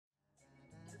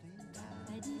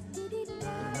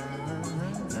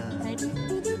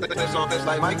That song that's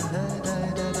like Mike.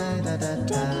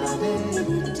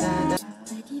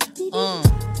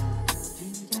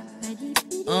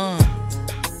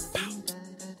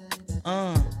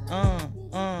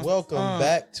 Welcome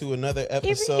back to another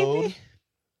episode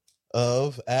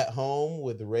of At Home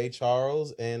with Ray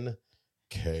Charles and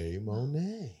Kay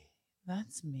Monet.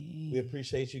 That's me. We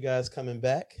appreciate you guys coming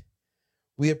back.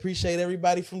 We appreciate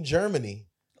everybody from Germany.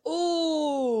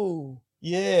 Ooh.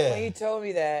 Yeah. When you told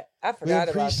me that, I We forgot about that.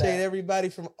 appreciate everybody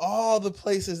from all the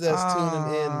places that's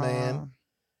tuning in, man.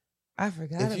 I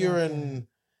forgot If you're about in,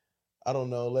 I don't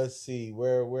know, let's see,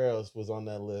 where else was on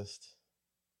that list?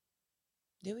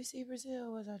 Did we see Brazil?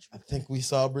 Or was I I tripping? think we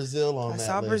saw Brazil on I that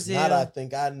saw list. Brazil. Not I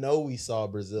think, I know we saw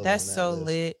Brazil That's on that so list.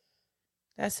 lit.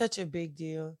 That's such a big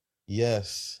deal.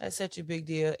 Yes. That's such a big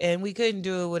deal. And we couldn't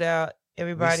do it without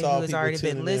everybody we saw who has people already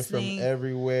tuning been in listening. from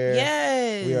everywhere.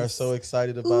 Yes. We are so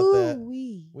excited about that.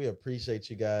 Ooh-wee. We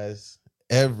appreciate you guys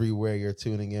everywhere you're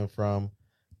tuning in from.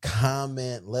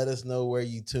 Comment, let us know where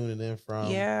you tuning in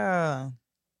from. Yeah.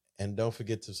 And don't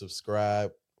forget to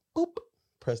subscribe. Boop.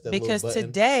 Press that Because little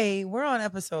button. today we're on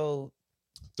episode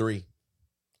 3.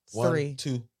 3. 1,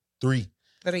 2, 3.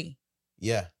 3.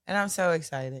 Yeah. And I'm so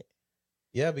excited.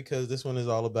 Yeah, because this one is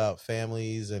all about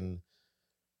families and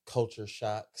culture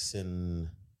shocks and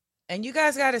you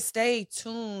guys got to stay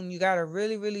tuned. You got to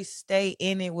really, really stay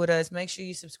in it with us. Make sure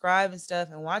you subscribe and stuff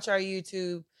and watch our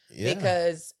YouTube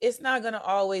because it's not going to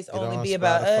always Get only on be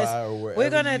about Spotify us. or wherever We're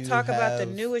going to you talk about the have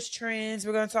newest trends.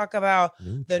 We're going to talk about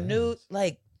the new, trends.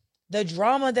 like the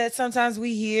drama that sometimes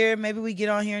we hear. Maybe we get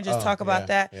on here and just talk about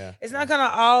that. Yeah, it's not going to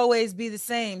always be the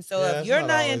same. So Yeah, if it's you're not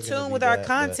not in always gonna tune be with our that, but-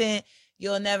 content,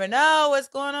 you'll never know what's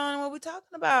going on and what we're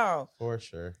talking about. For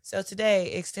sure. So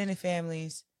today, extended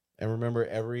families. And remember,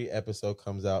 every episode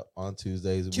comes out on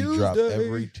Tuesdays. We drop Tuesday.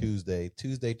 every Tuesday.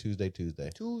 Tuesday.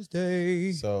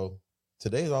 So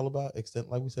today is all about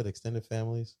like we said, extended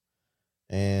families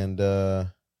and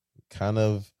kind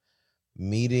of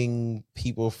meeting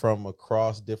people from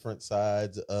across different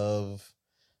sides of,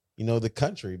 the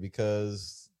country,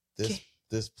 because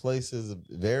this place is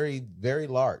very, very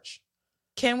large.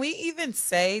 Can we even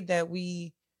say that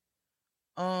we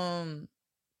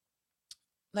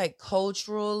like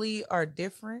culturally are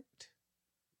different?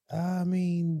 I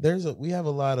mean, we have a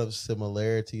lot of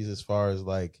similarities as far as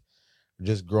like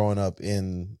just growing up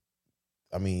in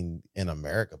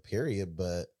America, period.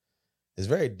 But it's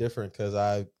very different because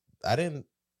I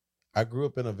grew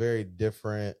up in a very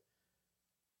different.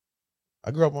 I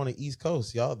grew up on the East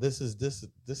Coast, y'all. This is Texas.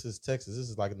 This is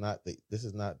not the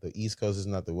East Coast. This is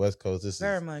not the West Coast. This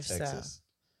Very is much Texas. South.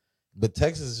 But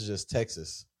Texas is just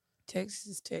Texas. Texas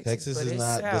is Texas. Texas but is it's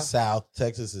not the South.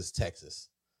 Texas is Texas.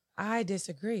 I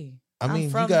disagree. I mean,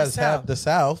 I'm from you guys the have South. the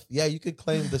South. Yeah, you could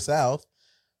claim the South.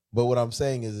 But what I'm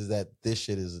saying is that this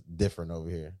shit is different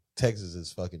over here. Texas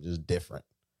is fucking just different.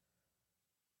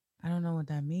 I don't know what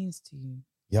that means to you.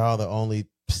 Y'all the only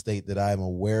state that I'm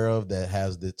aware of that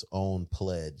has its own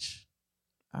pledge.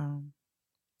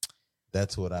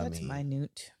 That's what I mean. That's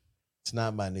minute. It's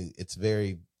not minute. It's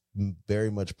very, very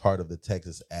much part of the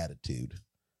Texas attitude.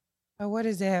 But what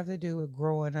does it have to do with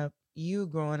growing up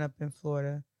in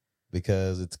Florida?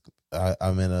 Because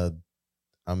I'm in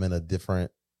a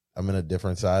different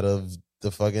side of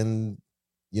the fucking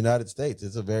United States.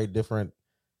 It's a very different.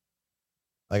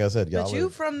 Like I said, y'all. But you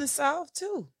from the South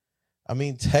too. I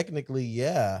mean, technically,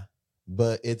 yeah,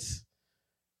 but it's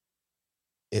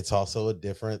also it's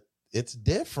different.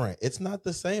 It's not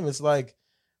the same. It's like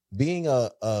being a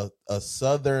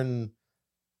Southern,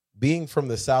 being from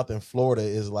the South in Florida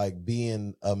is like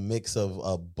being a mix of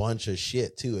a bunch of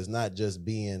shit too. It's not just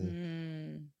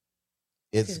being,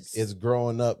 it's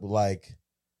growing up like,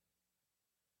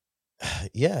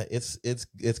 yeah,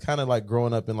 it's kind of like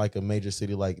growing up in like a major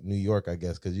city like New York, I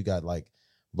guess, because you got like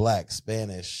Black,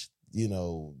 Spanish,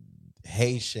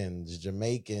 Haitians,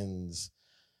 Jamaicans.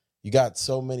 You got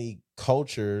so many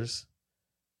cultures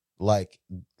like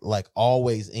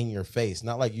always in your face.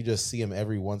 Not like you just see them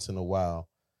every once in a while.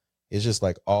 It's just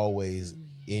like always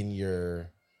in your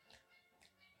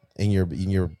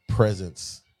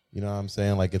presence. You know what I'm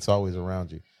saying? Like it's always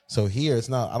around you. So here it's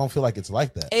not, I don't feel like it's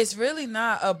like that. It's really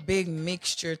not a big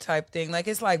mixture type thing. Like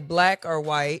it's like black or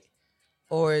white,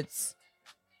 or it's,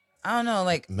 I don't know,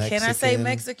 like Mexican. Can I say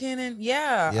Mexican? And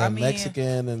yeah, I mean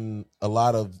Mexican and a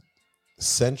lot of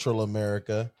Central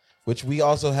America, which we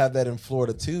also have that in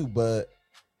Florida too, but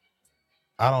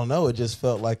I don't know, it just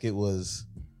felt like it was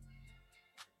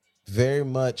very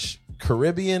much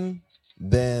Caribbean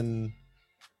than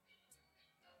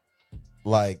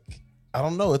like I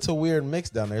don't know. It's a weird mix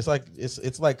down there. It's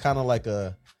like kind of like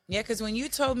a because when you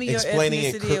told me your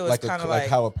explaining ethnicity, it was kind of like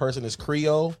how a person is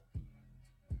Creole.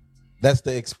 That's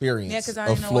the experience. Yeah, because I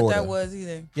didn't know Florida. what that was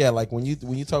either. Yeah, like when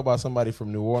you talk about somebody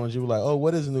from New Orleans, you were like, oh,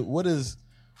 what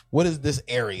is this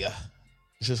area?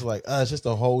 It's just like it's just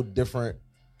a whole different.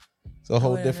 It's a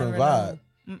whole different vibe.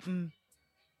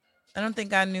 I don't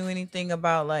think I knew anything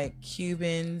about like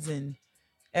Cubans and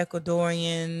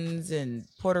Ecuadorians and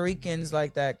Puerto Ricans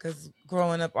like that, because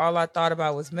growing up, all I thought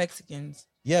about was Mexicans.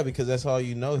 Yeah, because that's all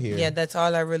you know here. Yeah, that's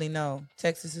all I really know.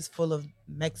 Texas is full of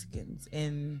Mexicans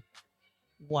and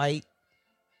white.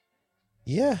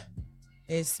 Yeah.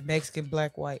 It's Mexican,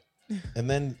 black, white. And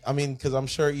then, I mean, because I'm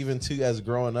sure even too, as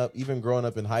growing up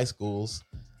in high schools,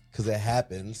 because it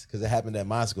happened at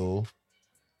my school,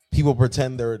 people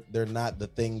pretend they're not the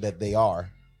thing that they are.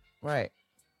 Right.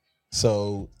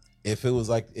 So if it was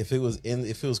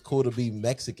cool to be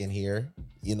Mexican here,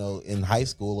 in high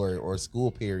school or school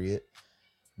period,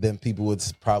 then people would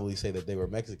probably say that they were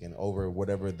Mexican over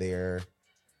whatever their.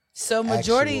 So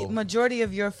majority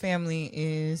of your family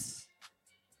is.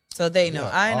 So they know.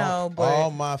 I know, but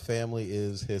all my family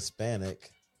is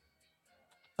Hispanic.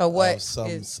 But what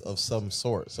of some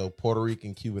sort. So Puerto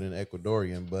Rican, Cuban, and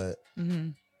Ecuadorian, but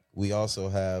we also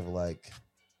have like.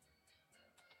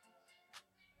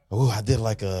 Oh, I did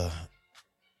like the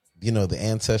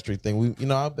ancestry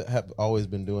thing. I have always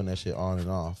been doing that shit on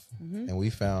and off, and we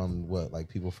found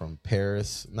people from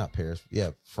French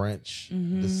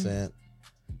descent,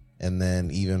 and then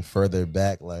even further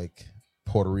back, like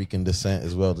Puerto Rican descent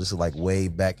as well, just like way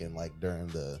back in like during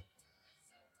the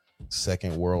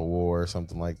Second World War or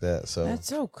something like that. So that's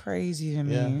so crazy to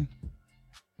me. Yeah.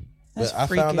 That's but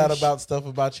freakish. I found out about stuff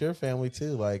about your family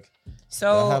too. Like,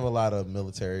 so I have a lot of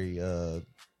military.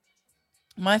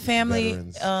 My family,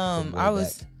 veterans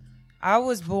I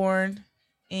was born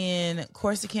in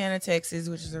Corsicana, Texas,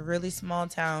 which is a really small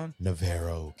town.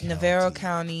 Navarro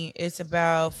County. It's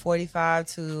about 45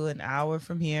 to an hour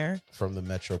from here. From the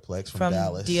Metroplex, from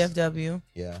Dallas. DFW.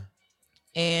 Yeah.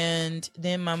 And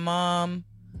then my mom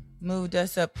moved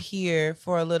us up here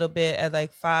for a little bit at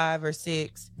like 5 or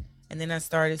 6. And then I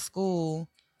started school.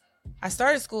 I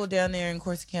started school down there in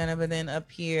Corsicana, but then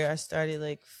up here I started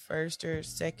like first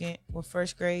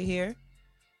grade here.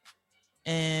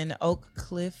 And Oak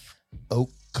Cliff.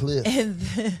 And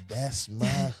then, that's my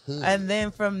hood. And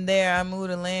then from there I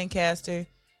moved to Lancaster,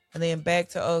 and then back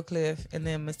to Oak Cliff, and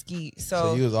then Mesquite.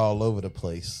 So you was all over the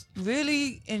place.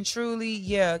 Really and truly,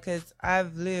 yeah, because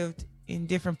I've lived in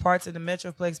different parts of the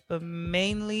Metroplex, but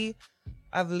mainly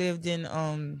I've lived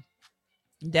in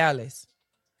Dallas.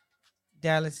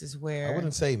 Dallas is where I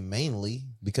wouldn't say mainly,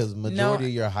 because majority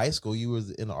of your high school you was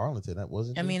in Arlington. That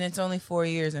wasn't. I mean, it's only 4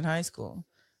 years in high school,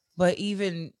 but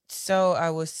even so,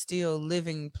 I was still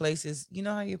living places. You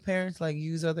know how your parents like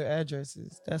use other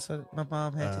addresses? That's what my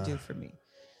mom had to do for me.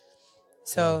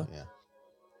 So yeah.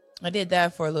 I did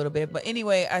that for a little bit. But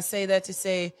anyway, I say that to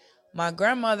say my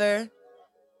grandmother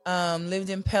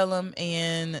lived in Pelham,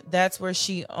 and that's where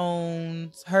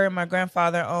her and my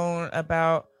grandfather own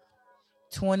about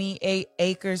 28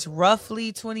 acres,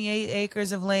 roughly 28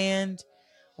 acres of land,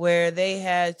 where they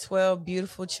had 12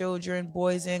 beautiful children,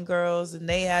 boys and girls, and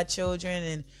they had children,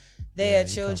 and they had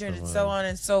children, and so on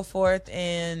and so forth.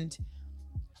 And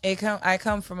I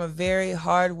come from a very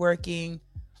hardworking,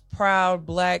 proud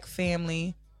Black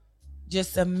family,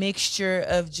 just a mixture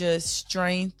of just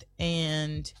strength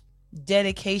and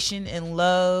dedication and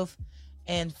love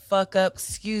and fuck up,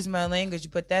 excuse my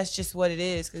language, but that's just what it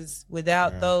is, because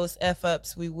without those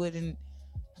F-ups, we wouldn't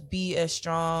be as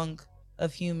strong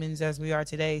of humans as we are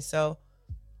today. So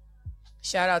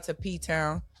shout out to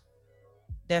P-Town.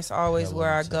 That's always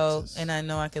where I go, and I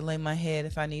know I can lay my head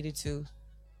if I needed to.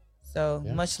 So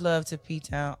much love to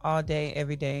P-Town all day,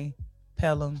 every day.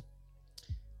 Pelham.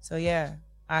 So yeah,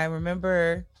 I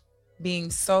remember being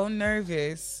so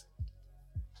nervous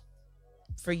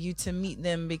for you to meet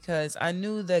them, because I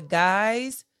knew the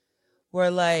guys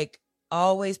were like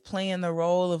always playing the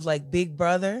role of like big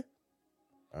brother.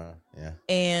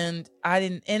 And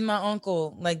and my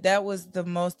uncle, like that was the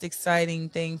most exciting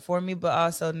thing for me, but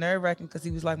also nerve-wracking because he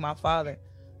was like my father.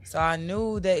 So I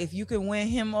knew that if you could win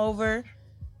him over,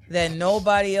 that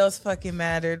nobody else fucking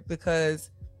mattered,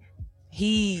 because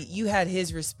you had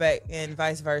his respect and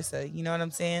vice versa. You know what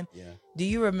I'm saying? Yeah. Do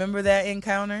you remember that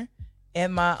encounter at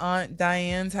my Aunt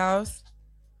Diane's house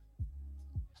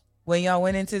when y'all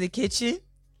went into the kitchen?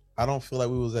 I don't feel like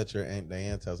we was at your Aunt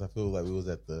Diane's house. I feel like we was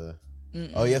at the.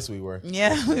 Oh yes, we were.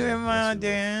 Yeah, we were at my Aunt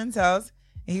Diane's house.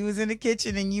 He was in the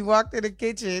kitchen, and you walked in the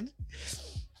kitchen.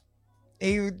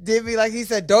 He did me like he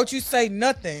said, "Don't you say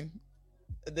nothing."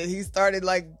 Then he started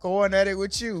like going at it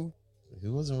with you. He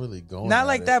wasn't really going. Not at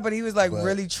like it, that, but he was like but-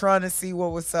 really trying to see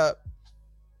what was up.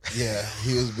 Yeah,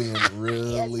 he was being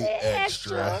really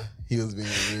extra. He was being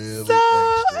really So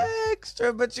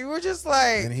extra. but you were just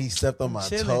like, And he stepped on my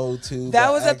chilling. toe too. that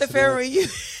by was at the accident. family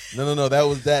reunion. No, that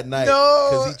was that night.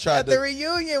 No, he tried at to the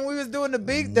reunion, we was doing the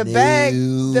bag thing,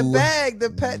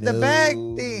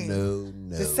 No.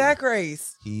 the sack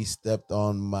race. He stepped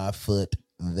on my foot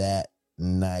that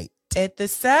night. At the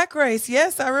sack race,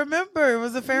 yes, I remember. It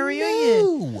was a family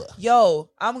reunion. No. Yo,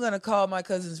 I'm gonna call my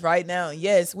cousins right now.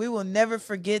 Yes, we will never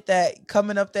forget that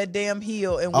coming up that damn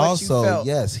hill and what you Also, felt.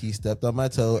 yes, he stepped on my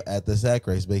toe at the sack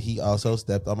race, but he also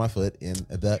stepped on my foot in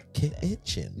the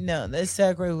kitchen. No, that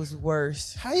sack race was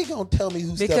worse. How you gonna tell me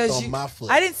who Because stepped on my foot?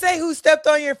 I didn't say who stepped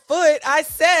on your foot. I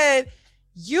said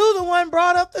you the one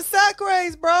brought up the sack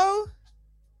race, bro.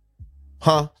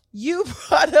 Huh? You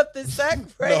brought up the sack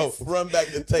race. No, run back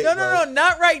the tape. No, bro.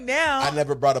 not right now. I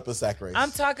never brought up a sack race.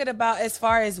 I'm talking about as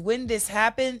far as when this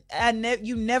happened.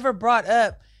 You never brought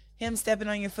up him stepping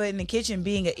on your foot in the kitchen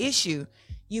being an issue.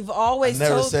 You've always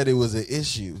never said it was an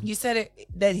issue. You said it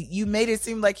that you made it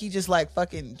seem like he just like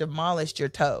fucking demolished your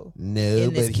toe. No,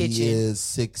 in this but kitchen. he is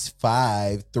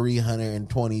 6'5",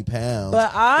 320 pounds.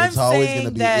 But I'm it's always saying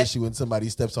gonna be that- an issue when somebody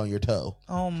steps on your toe.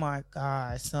 Oh my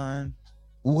god, son.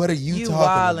 What are you talking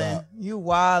wilding. about? You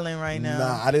wilding right now.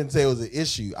 Nah, I didn't say it was an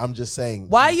issue. I'm just saying.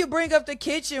 Why you bring up the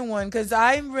kitchen one? Because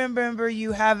I remember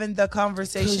you having the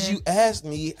conversation. Because you asked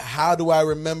me, how do I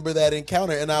remember that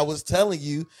encounter? And I was telling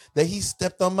you that he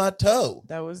stepped on my toe.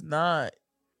 That was not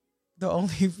the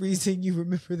only reason you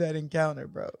remember that encounter,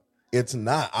 bro. It's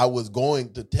not. I was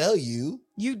going to tell you.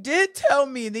 You did tell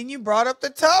me, then you brought up the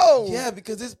toe. Yeah,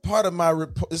 because it's part of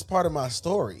my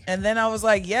story. And then I was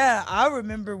like, yeah, I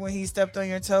remember when he stepped on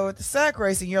your toe at the sack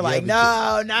race, and you're like,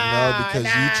 because, no, because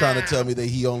you trying to tell me that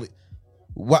he only.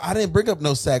 Well, I didn't bring up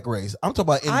no sack race. I'm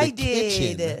talking about in the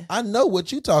kitchen. I know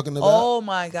what you talking about. Oh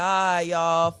my god,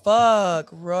 y'all, fuck,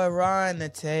 rewind the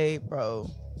tape, bro.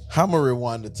 How am I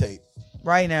rewind the tape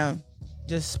right now?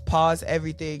 Just pause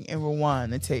everything and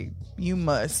rewind the tape. You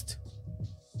must.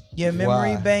 Your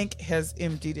memory bank has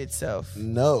emptied itself.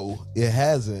 No, it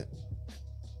hasn't.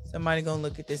 Somebody gonna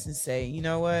look at this and say, you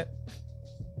know what?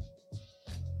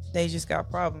 They just got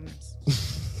problems.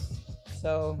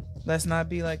 So let's not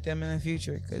be like them in the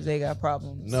future because they got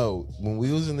problems. No, when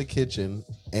we was in the kitchen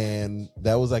and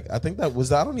that was like, I think that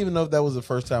was, I don't even know if that was the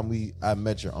first time I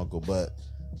met your uncle, but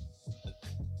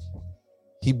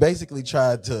he basically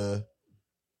tried to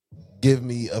give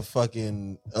me a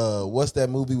fucking what's that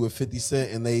movie with 50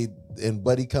 Cent and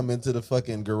Buddy come into the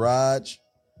fucking garage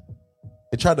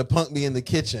and tried to punk me in the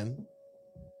kitchen.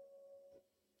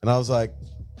 And I was like,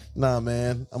 nah,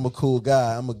 man, I'm a cool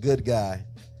guy. I'm a good guy.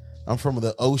 I'm from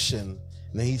the ocean.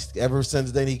 And then ever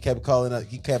since then he kept calling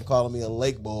me a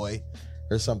lake boy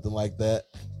or something like that.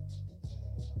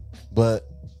 But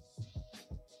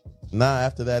nah,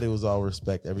 after that it was all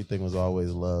respect. Everything was always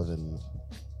love, and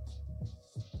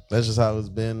that's just how it's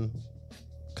been.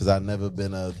 Cause I've never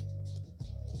been a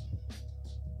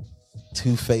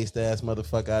two-faced ass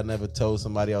motherfucker. I never told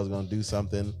somebody I was gonna do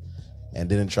something and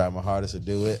didn't try my hardest to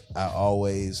do it. I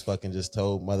always fucking just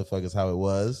told motherfuckers how it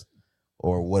was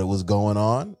or what was going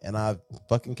on, and I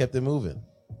fucking kept it moving.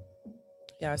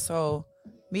 Yeah, so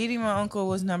meeting my uncle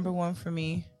was number one for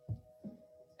me.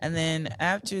 And then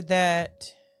after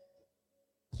that,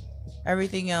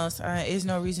 everything else, is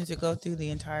no reason to go through the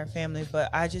entire family,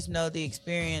 but I just know the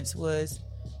experience was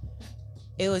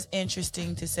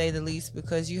interesting to say the least,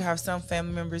 because you have some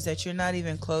family members that you're not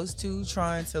even close to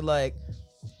trying to like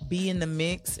be in the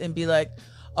mix and be like,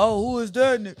 oh, who is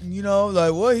that? You know,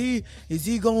 like what he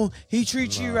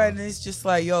treats you right? And it's just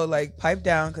like, yo, like pipe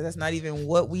down, because that's not even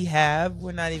what we have.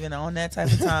 We're not even on that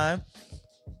type of time.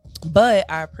 But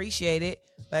I appreciate it.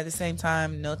 But at the same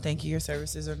time, no thank you. Your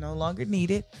services are no longer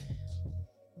needed.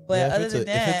 But yeah, other than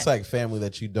that, if it's like family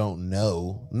that you don't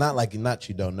know, not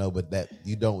you don't know, but that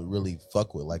you don't really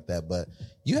fuck with like that. But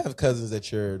you have cousins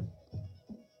that you're.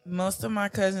 Most of my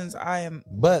cousins, I am.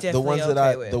 But the ones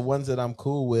the ones that I'm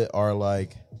cool with are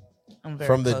like,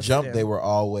 from the jump, they were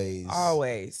always.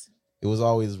 It was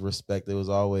always respect. It was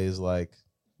always like,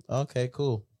 okay,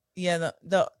 cool. Yeah,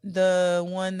 the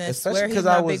one that swear he's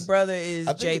my big brother is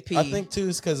JP. I think too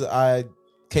is because I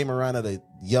came around at a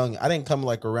young. I didn't come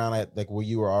like around at like where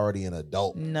you were already an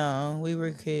adult. No, we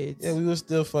were kids. Yeah, we were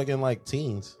still fucking like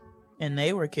teens, and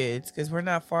they were kids because we're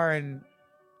not far in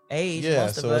age. Yeah,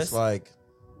 most of so us. it's like,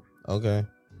 okay.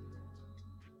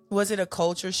 Was it a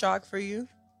culture shock for you?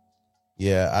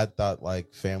 Yeah, I thought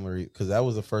like family, because that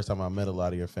was the first time I met a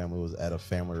lot of your family was at a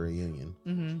family reunion,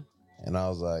 Mm-hmm. and I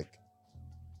was like,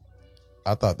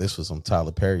 I thought this was some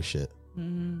Tyler Perry shit.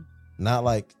 Mm-hmm. Not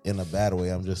like in a bad way.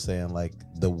 I'm just saying like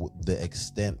the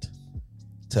extent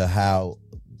to how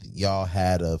y'all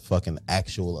had a fucking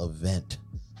actual event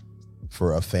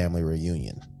for a family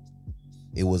reunion.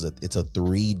 It's a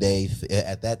 3-day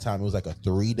at that time. It was like a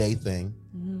 3-day thing.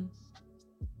 Mm-hmm.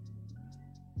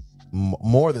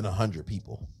 More than 100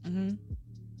 people. Mm-hmm.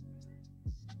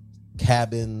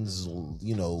 Cabins,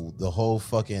 you know, the whole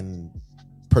fucking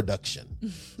production.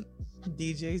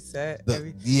 DJ set.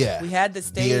 Yeah. We had the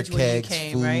stage beer when kegs, you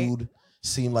came, food, right?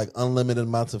 Seemed like unlimited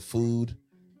amounts of food.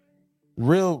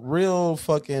 Real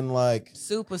fucking like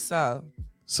super soft.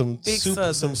 Some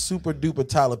super duper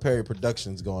Tyler Perry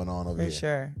productions going on over here. For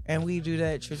sure. And we do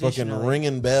that traditionally. Fucking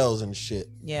ringing bells and shit.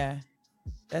 Yeah.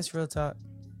 That's real talk.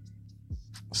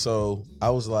 So I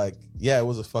was like, yeah, it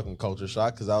was a fucking culture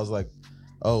shock because I was like,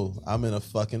 oh, I'm in a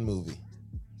fucking movie.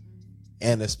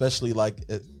 And especially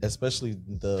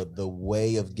the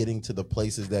way of getting to the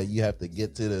places that you have to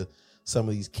get to some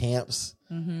of these camps.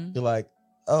 Mm-hmm. You're like,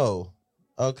 oh,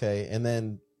 okay. And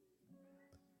then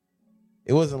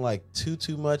it wasn't like too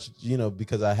much, you know,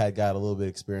 because I had got a little bit of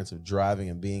experience of driving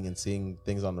and being and seeing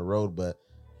things on the road. But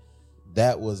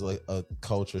that was like a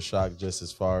culture shock just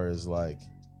as far as like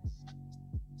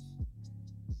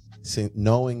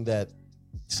knowing that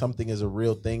something is a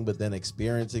real thing, but then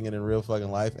experiencing it in real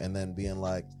fucking life and then being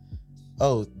like,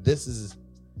 oh, this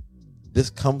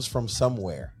comes from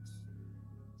somewhere.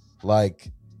 Like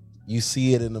you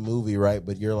see it in the movie, right?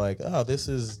 But you're like, oh, this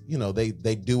is, you know, they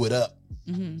do it up.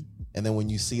 Mm-hmm. And then when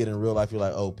you see it in real life, you're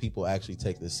like, oh, people actually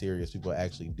take this serious. People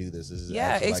actually do this. This is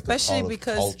especially like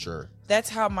because culture. That's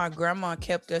how my grandma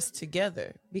kept us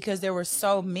together because there were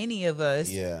so many of us.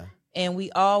 Yeah. And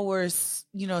we all were,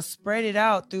 you know, spread it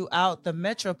out throughout the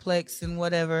Metroplex and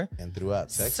whatever. And throughout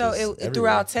Texas. So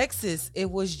throughout Texas, it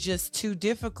was just too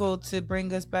difficult to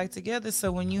bring us back together.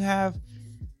 So when you have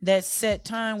that set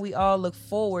time, we all look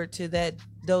forward to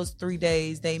those 3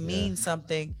 days. They mean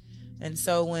something. And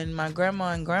so when my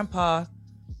grandma and grandpa,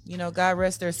 you know, God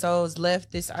rest their souls,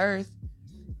 left this earth,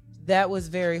 that was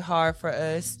very hard for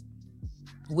us,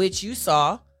 which you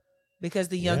saw. Because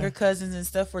the younger cousins and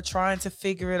stuff were trying to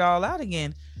figure it all out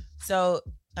again. So,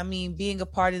 I mean, being a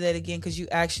part of that again, because you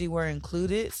actually were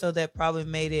included. So that probably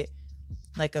made it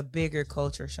like a bigger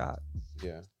culture shock.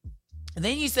 Yeah. And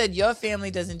then you said your family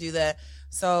doesn't do that.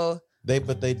 So.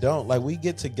 But they don't. Like, we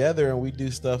get together and we do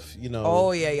stuff, you know.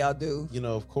 Oh, yeah, y'all do. You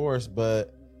know, of course.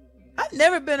 But I've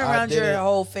never been around your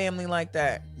whole family like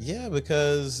that. Yeah,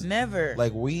 because. Never.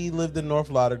 Like, we lived in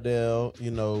North Lauderdale, you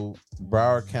know,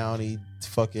 Broward County,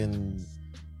 fucking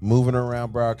moving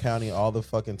around Broward County all the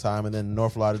fucking time, and then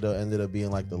North Lauderdale ended up being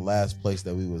like the last place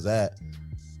that we was at.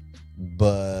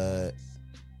 But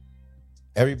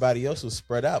everybody else was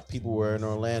spread out. People were in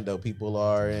Orlando, people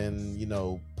are in, you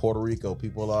know, Puerto Rico,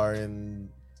 people are in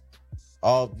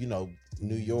all, you know,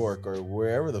 New York or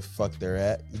wherever the fuck they're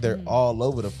at. They're all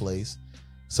over the place.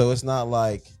 So it's not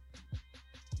like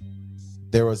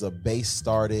there was a base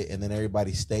started and then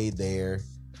everybody stayed there.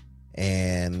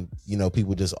 And, you know,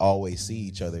 people just always see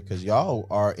each other because y'all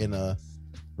are in a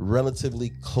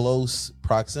relatively close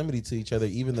proximity to each other.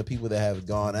 Even the people that have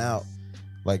gone out,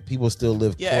 like people still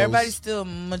live close. Everybody's still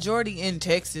majority in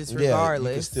Texas regardless. Yeah,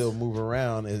 you can still move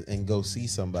around and go see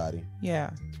somebody. Yeah.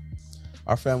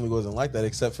 Our family wasn't like that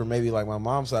except for maybe like my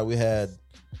mom's side. We had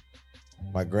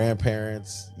my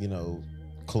grandparents, you know,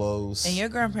 close. And your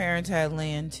grandparents had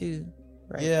land too,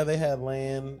 right? Yeah, they had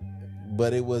land.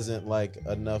 But it wasn't like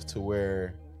enough to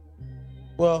where,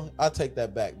 well, I'll take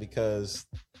that back because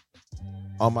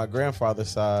on my grandfather's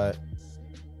side,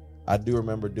 I do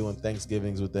remember doing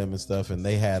Thanksgivings with them and stuff. And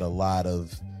they had a lot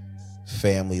of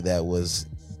family that was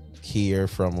here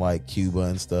from like Cuba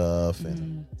and stuff.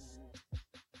 And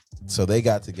so they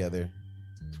got together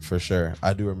for sure.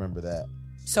 I do remember that.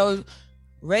 So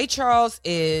Ray Charles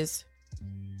is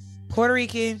Puerto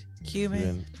Rican,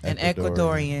 Cuban, and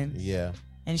Ecuadorian. Yeah.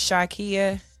 And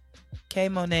Shakia K.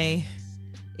 Monet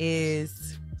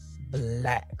is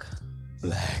black.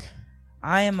 Black.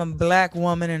 I am a black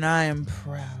woman and I am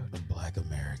proud. A black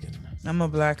American. I'm a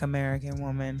black American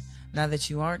woman. Now that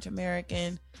you aren't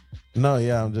American. No,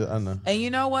 yeah, I know. And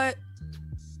you know what?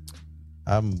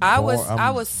 I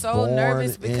was so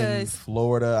nervous because in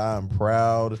Florida, I'm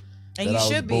proud. And you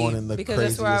should be because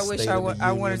that's where I wish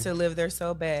I wanted to live there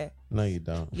so bad. No, you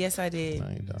don't. Yes, I did. No,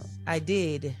 you don't. I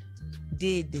did.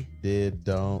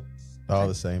 Don't. All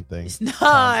the same thing. It's not.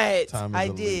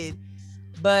 I did.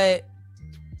 But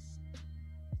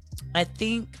I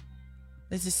think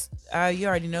this is, you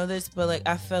already know this, but like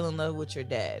I fell in love with your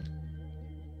dad.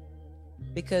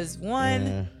 Because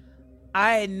one,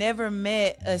 I had never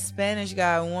met a Spanish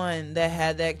guy, one, that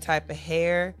had that type of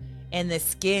hair and the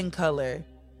skin color.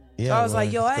 So Yeah, I was well,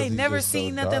 like, yo, it's I because ain't he's never just so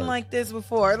seen nothing dark. like this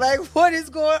before. Like, what is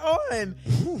going on?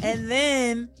 And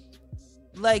then,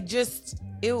 like, just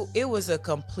it was a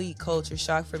complete culture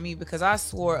shock for me because I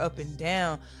swore up and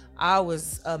down I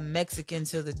was a Mexican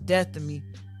to the death of me.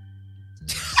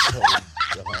 So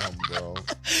dumb, bro.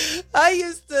 I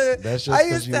used to That's I just because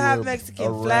used you to have were Mexican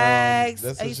around. flags.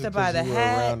 That's I just used to buy because the you were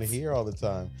around hats. here all the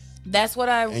time, That's what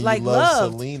I and like you love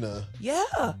loved. Selena.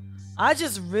 Yeah. I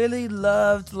just really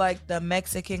loved like the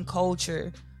Mexican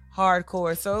culture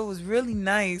hardcore. So it was really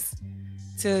nice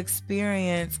to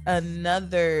experience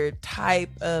another type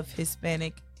of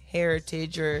Hispanic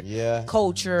heritage or Yeah,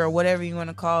 culture or whatever you want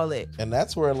to call it. and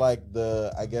that's where like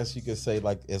I guess you could say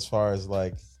like as far as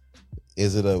like,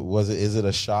 is it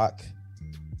a shock?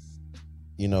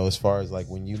 You know, as far as like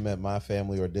when you met my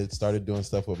family or started doing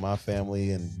stuff with my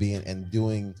family and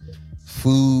doing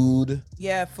food.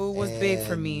 Yeah, food was big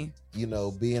for and, me. You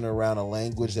know, being around a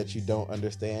language that you don't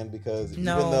understand, because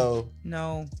No.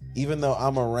 even though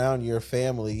I'm around your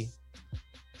family,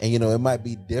 and you know, it might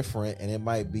be different, and it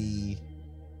might be,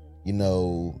 you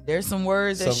know, There's some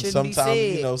words that shouldn't be sometimes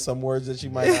said. you know, some words that you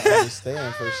might not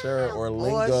understand for sure, or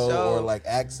lingo, sure. or like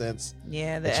accents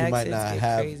Yeah, the that you might accents not get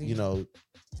have. crazy. You know,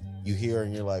 you hear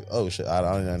and you're like, oh shit, I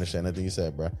don't even understand nothing you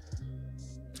said, bro.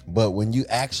 But when you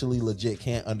actually legit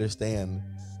can't understand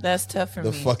That's tough for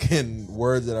the me. fucking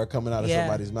words that are coming out of Yeah.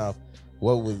 somebody's mouth,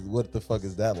 what the fuck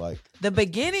is that like? The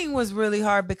beginning was really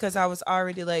hard because I was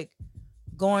already like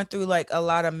going through like a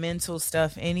lot of mental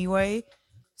stuff anyway.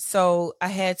 So I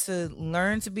had to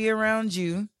learn to be around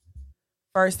you,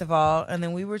 first of all. And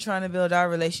then we were trying to build our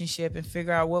relationship and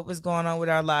figure out what was going on with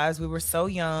our lives. We were so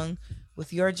young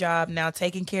with your job now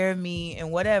taking care of me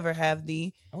and whatever have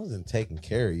thee. I wasn't taking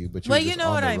care of you, but you Well, were you just know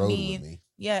on what the I road mean. with me.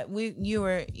 Yeah, you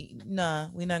were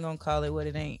we're not gonna call it what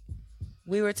it ain't.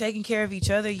 We were taking care of each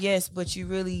other, yes, but you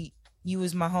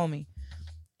was my homie.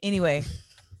 Anyway,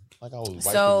 Like I was wiping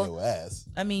So- your ass.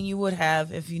 I mean you would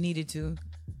have if you needed to.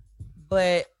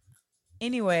 But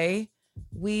anyway,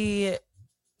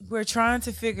 we're trying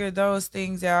to figure those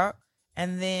things out.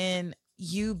 And then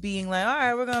you being like, all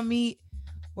right, we're gonna meet,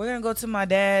 we're gonna go to my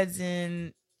dad's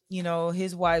and you know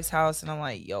his wife's house. And I'm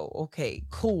like, yo, okay,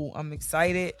 cool. I'm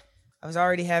excited. I was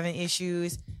already having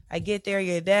issues. I get there,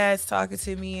 your dad's talking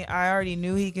to me. I already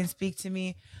knew he can speak to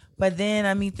me. But then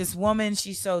I meet this woman,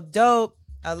 she's so dope.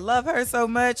 I love her so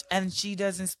much, and she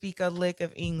doesn't speak a lick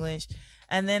of English.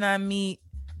 And then I meet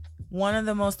one of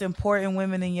the most important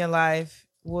women in your life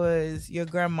was your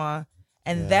grandma.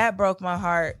 And Yeah. that broke my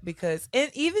heart because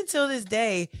even till this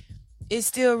day, it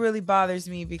still really bothers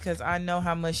me because I know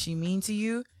how much she means to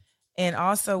you. And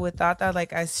also without that,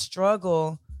 like I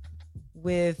struggle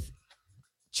with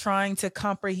trying to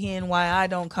comprehend why I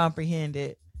don't comprehend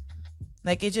it.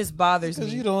 Like it just bothers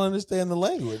Because me. you don't understand the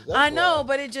language. That's I know, why.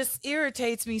 but it just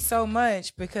irritates me so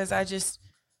much because I just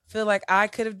feel like I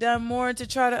could have done more to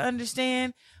try to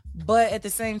understand. But at the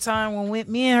same time,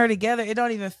 when me and her together, it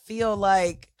don't even feel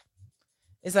like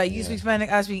it's like you Yeah. speak Spanish,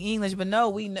 I speak English. But no,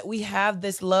 we have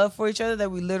this love for each other that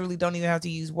we literally don't even have to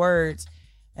use words,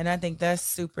 and I think that's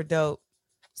super dope.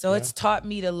 So Yeah. it's taught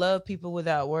me to love people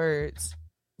without words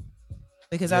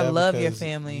because I Yeah, love your because,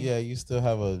 family. Yeah, you still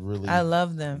have a really I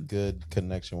love them. good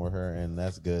connection with her, and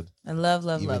that's good. I love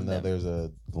Even though them. there's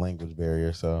a language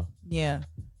barrier, so. Yeah,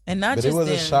 and not But just it was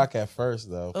them. a shock at first,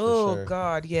 though. For Oh sure.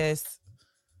 God, yes.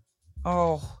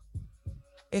 Oh,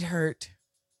 it hurt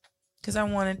because I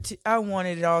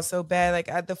wanted it all so bad.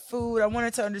 Like the food, I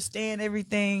wanted to understand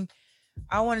everything.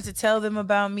 I wanted to tell them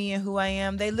about me and who I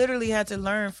am. They literally had to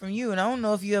learn from you, and I don't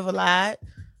know if you ever lied.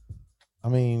 I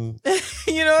mean,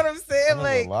 You know what I'm I saying? never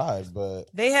Like lied, but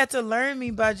they had to learn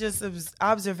me by just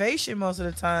observation most of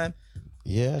the time.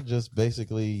 yeah, just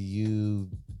basically you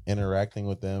interacting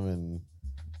with them and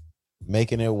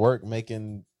making it work,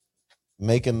 making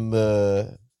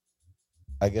the,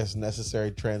 I guess,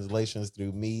 necessary translations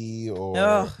through me or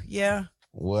Oh yeah,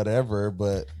 whatever,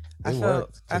 but it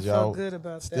worked I because y'all felt good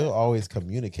about still that. always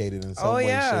communicated in some Oh, way,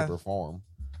 yeah. shape, or form.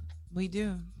 We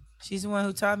do. She's the one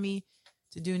who taught me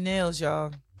to do nails,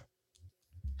 y'all.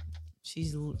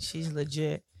 She's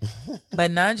legit.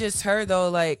 But not just her though,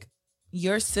 like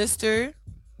your sister,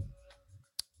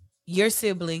 your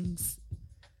siblings,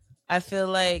 I feel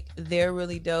like they're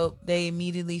really dope. They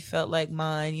immediately felt like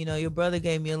mine. You know, your brother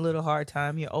gave me a little hard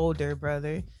time, your younger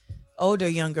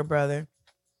brother.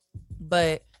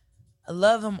 But I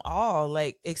love them all.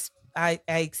 Like I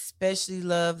especially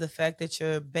love the fact that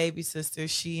your baby sister,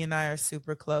 she and I are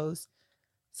super close.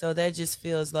 So that just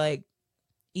feels like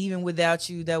even without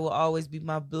you, that will always be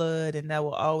my blood, and that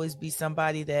will always be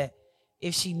somebody that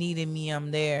if she needed me,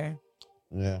 I'm there.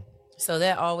 Yeah. So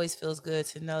that always feels good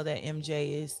to know that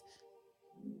MJ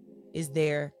is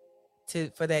there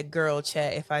for that girl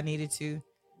chat if I needed to.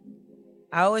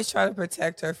 I always try to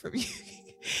protect her from you.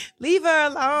 Leave her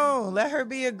alone. Let her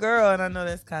be a girl. And I know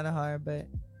that's kind of hard, but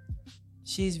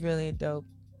she's really dope.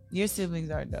 Your siblings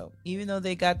are dope. Even though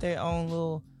they got their own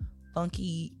little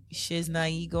funky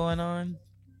shiznai going on,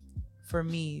 for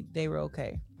me, they were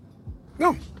okay.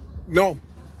 No. Wow.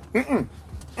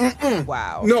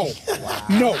 No.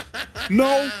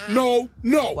 No.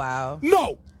 Wow.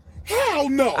 No. Hell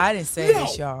no. I didn't say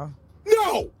this, y'all.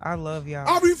 No. I love y'all.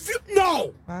 I refuse.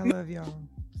 No. I love y'all.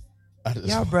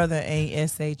 Y'all brother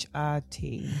ain't SHIT. I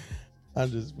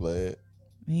just play it.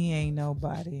 He ain't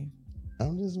nobody.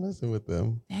 I'm just messing with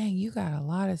them. Dang, you got a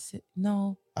lot of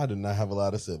no. I do not have a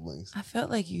lot of siblings. I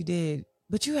felt like you did,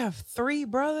 but you have 3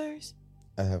 brothers.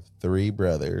 I have 3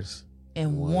 brothers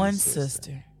and one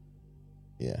sister.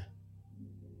 Yeah.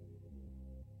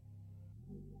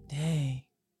 Dang.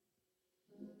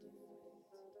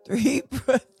 3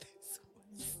 brothers.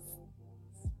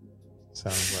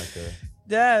 Sounds like a...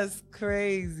 That's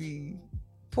crazy.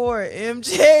 Poor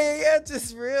MJ. I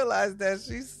just realized that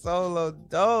she's solo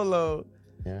dolo.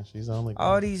 Yeah, she's only...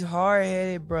 All these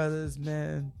hard-headed brothers,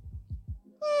 man.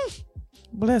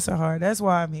 Bless her heart. That's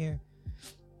why I'm here.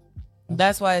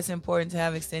 That's why it's important to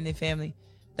have extended family.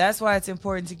 That's why it's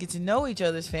important to get to know each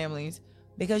other's families,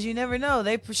 because you never know.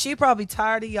 She probably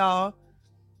tired of y'all,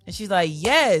 and she's like,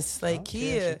 yes, like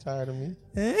Kia. She tired of me.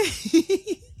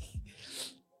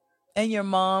 And your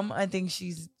mom, I think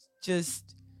she's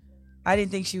just. I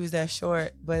didn't think she was that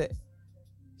short, but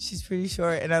she's pretty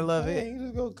short, and I love it. You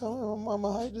just gonna come in my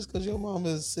mama height just because your mom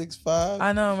is 6'5"?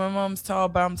 I know my mom's tall,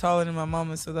 but I'm taller than my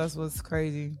mama, so that's what's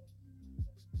crazy.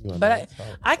 But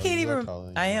I can't even.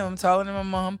 I am. I'm taller than my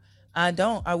mom.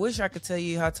 I wish I could tell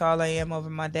you how tall I am over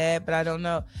my dad, but I don't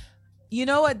know. You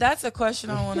know what? That's a question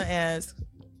I want to ask.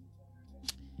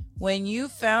 When you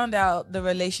found out the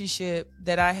relationship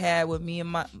that I had with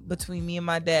between me and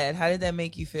my dad, how did that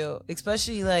make you feel?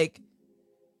 Especially like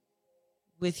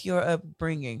with your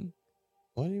upbringing.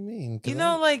 What do you mean? You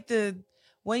know, like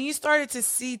when you started to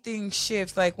see things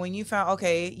shift, like when you found,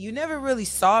 okay, you never really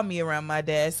saw me around my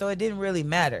dad, so it didn't really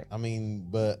matter. I mean,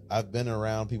 but I've been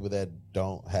around people that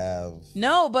don't have...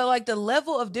 No, but like the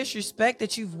level of disrespect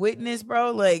that you've witnessed,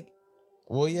 bro, like...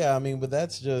 Well, yeah, I mean, but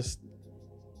that's just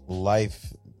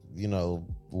life, you know,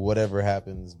 whatever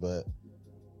happens. But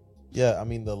yeah, I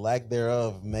mean, the lack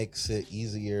thereof makes it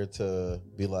easier to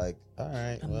be like, all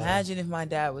right. Imagine if my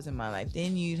dad was in my life,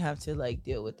 then you'd have to like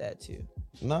deal with that too.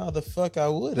 Nah, the fuck I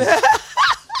wouldn't.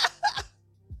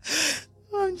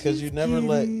 Because you never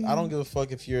I don't give a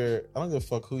fuck if you're, I don't give a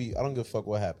fuck I don't give a fuck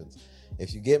what happens.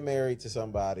 If you get married to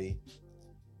somebody,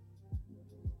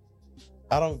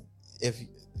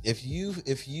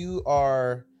 if you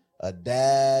are a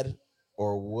dad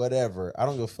or whatever, I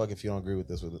don't give a fuck if you don't agree with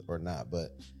this or not.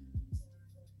 But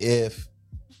if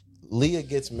Leah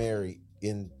gets married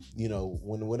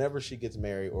whenever she gets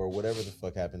married or whatever the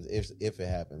fuck happens, if it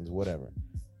happens, whatever.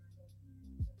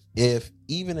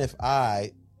 Even if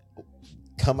I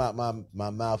come out my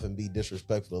mouth and be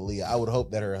disrespectful to Leah, I would hope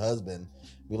that her husband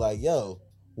be like, yo,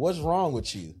 what's wrong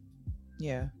with you?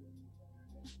 Yeah.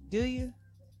 Do you?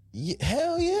 Yeah,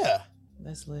 hell yeah.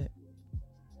 That's lit.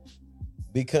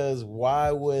 Because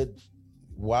why would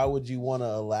you want to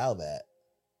allow that?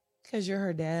 Because you're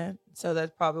her dad. So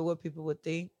that's probably what people would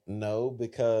think. No,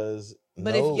 because...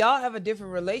 But if y'all have a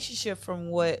different relationship from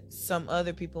what some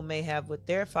other people may have with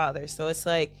their father, so it's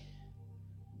like,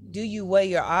 do you weigh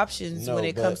your options when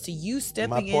it comes to you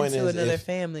stepping into another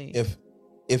family?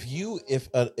 If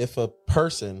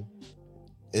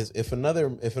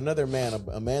another man,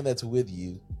 a man that's with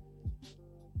you,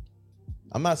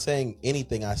 I'm not saying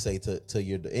anything I say to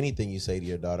anything you say to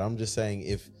your daughter. I'm just saying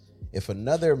if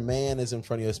another man is in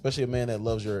front of you, especially a man that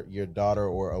loves your daughter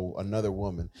or another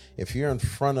woman, if you're in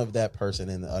front of that person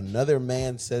and another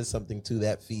man says something to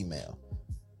that female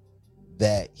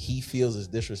that he feels is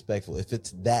disrespectful, if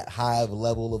it's that high of a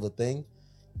level of a thing,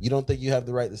 you don't think you have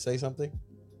the right to say something?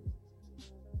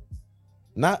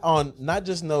 Not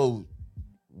just no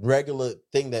regular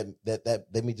thing that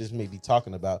they may be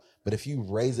talking about, but if you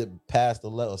raise it past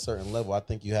a certain level, I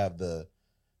think you have the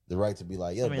right to be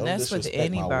like, yo, don't that's disrespect with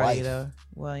anybody, my wife. though.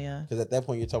 Well, yeah. Because at that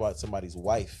point, you're talking about somebody's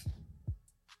wife.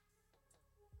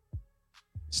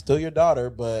 Still your daughter,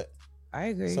 but I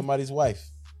agree. Somebody's wife.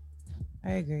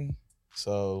 I agree.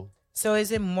 So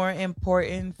is it more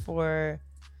important for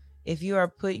if you are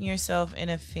putting yourself in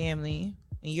a family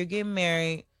and you're getting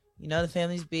married, You know, the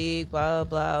family's big, blah,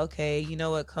 blah. Okay, you know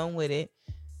what? Come with it.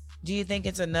 Do you think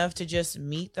it's enough to just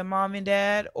meet the mom and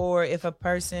dad? Or if a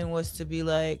person was to be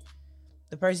like,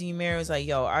 the person you marry was like,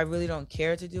 yo, I really don't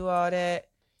care to do all that.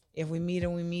 If we meet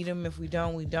them, we meet them. If we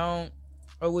don't, we don't.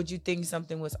 Or would you think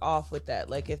something was off with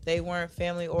that? Like if they weren't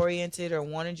family oriented or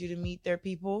wanted you to meet their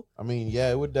people? I mean,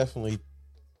 yeah, it would definitely,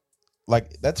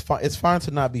 like, that's fine. It's fine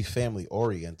to not be family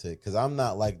oriented because I'm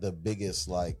not like the biggest,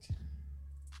 like,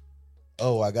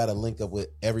 oh, I got to link up with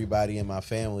everybody in my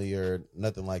family or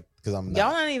nothing, like, because I'm not.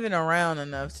 Y'all not even around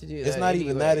enough to do that. It's not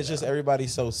even that. It's though. just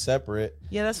everybody's so separate.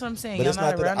 Yeah, that's what I'm saying. But Y'all it's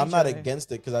not that around I'm each not other.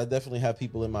 against it because I definitely have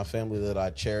people in my family that I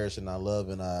cherish and I love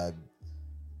and I,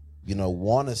 you know,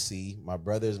 want to see. My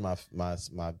brothers, my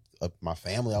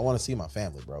family. I want to see my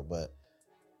family, bro. But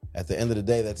at the end of the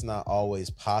day, that's not always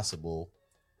possible,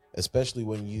 especially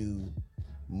when you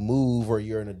move or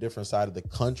you're in a different side of the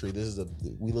country.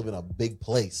 We live in a big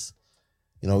place.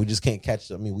 You know, we just can't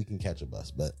catch. I mean, we can catch a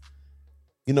bus, but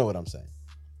you know what I'm saying.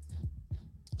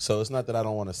 So it's not that I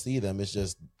don't want to see them. It's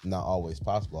just not always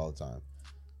possible all the time.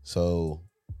 So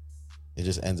it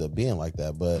just ends up being like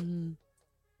that. But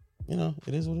you know,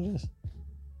 it is what it is.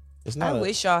 It's not. I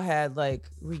wish y'all had like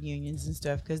reunions and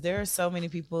stuff because there are so many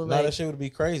people. No, like, that shit would be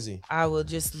crazy. I would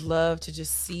just love to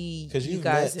just see Because you you've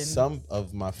guys met in some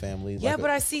of my family. Yeah, like, but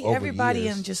I see over everybody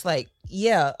years. in just like,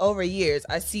 over years.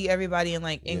 I see everybody in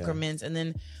like increments. And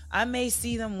then I may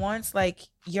see them once, like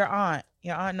your aunt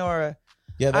Nora.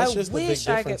 Yeah, that's I just the big wish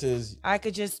difference is I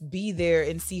could just be there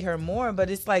and see her more, but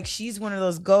it's like she's one of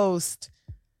those ghosts.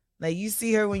 Like you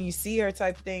see her when you see her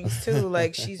type things too.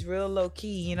 Like she's real low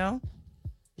key, you know?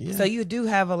 yeah. So you do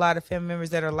have a lot of family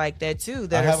members that are like that too. I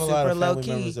That have are a lot super of low family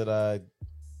key. members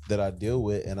that I deal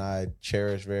with and I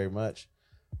cherish very much.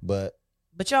 But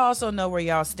y'all also know where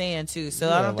y'all stand too.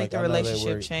 So I don't think the I know that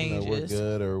relationship changes. we're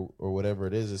good or whatever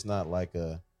it is. It's not like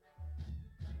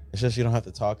it's just you don't have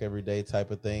to talk every day type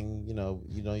of thing.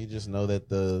 You just know that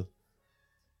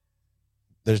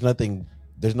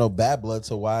there's no bad blood.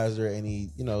 So why is there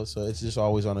any, so it's just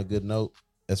always on a good note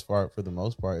for the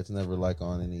most part. It's never like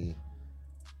on any,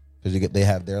 because they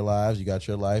have their lives, you got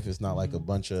your life. It's not like a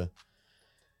bunch of,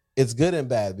 it's good and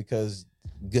bad because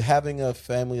having a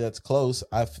family that's close,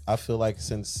 I feel like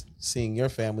since seeing your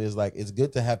family is like, it's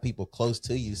good to have people close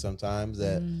to you sometimes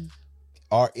that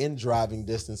are in driving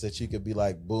distance that you could be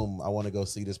like, boom, I want to go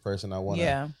see this person. I want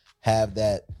to have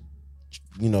that,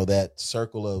 that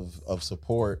circle of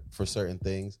support for certain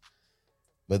things.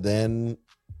 But then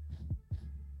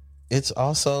it's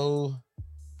also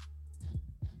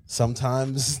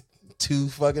sometimes too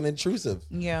fucking intrusive.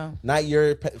 Yeah. Not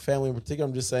your family in particular.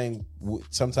 I'm just saying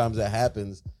sometimes that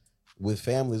happens with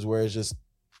families where it's just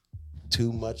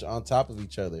too much on top of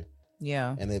each other.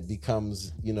 Yeah. And it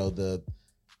becomes,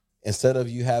 instead of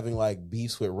you having like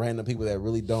beefs with random people that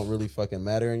really don't really fucking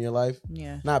matter in your life.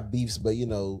 Yeah. Not beefs, but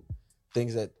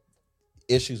things that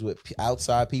issues with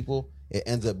outside people, it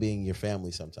ends up being your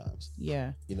family sometimes.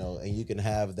 Yeah. And you can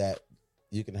have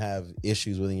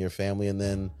issues within your family, and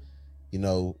then,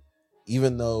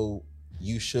 even though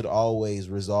you should always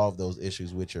resolve those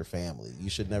issues with your family, you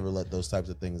should never let those types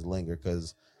of things linger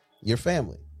because you're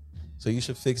family. So you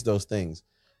should fix those things.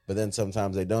 But then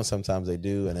sometimes they don't, sometimes they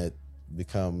do, and it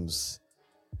becomes,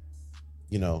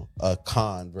 a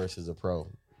con versus a pro.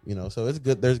 So it's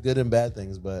good. There's good and bad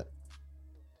things, but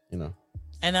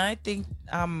And I think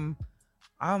I'm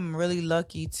really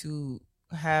lucky to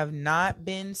have not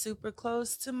been super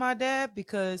close to my dad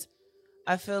because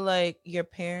I feel like your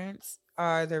parents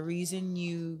are the reason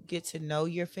you get to know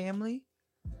your family.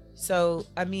 So,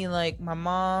 I mean, like my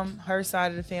mom, her side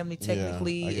of the family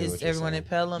technically is everyone in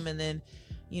Pelham. And then,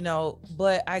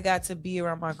 but I got to be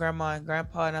around my grandma and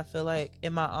grandpa. And I feel like,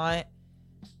 and my aunt.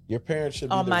 Your parents should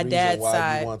be on the my reason dad's why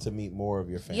side. you want to meet more of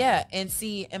your family. Yeah.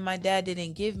 And my dad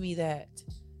didn't give me that.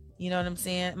 You know what I'm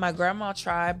saying? My grandma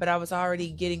tried, but I was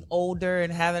already getting older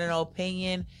and having an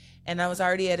opinion. And I was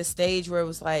already at a stage where it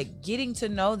was like getting to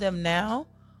know them now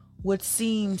would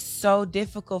seem so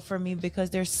difficult for me because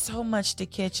there's so much to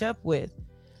catch up with.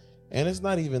 And it's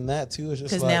not even that too. It's just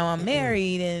because like, now I'm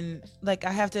married and like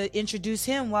I have to introduce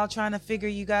him while trying to figure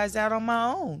you guys out on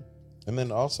my own. And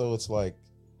then also it's like,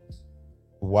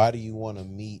 why do you want to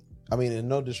meet? I mean, and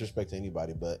no disrespect to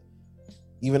anybody, but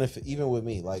even with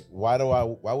me, like, why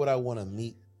would I want to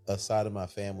meet a side of my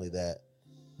family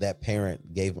that parent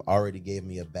already gave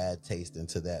me a bad taste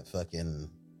into that fucking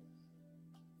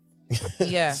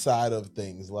side of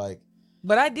things, like.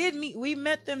 But I did we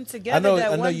met them together.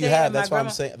 I know you have. That's why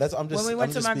I'm saying. When we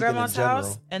went to my grandma's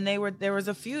house, and there was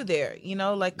a few there,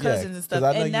 like cousins and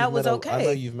stuff, and that was okay. I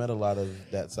know you've met a lot of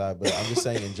that side, but I'm just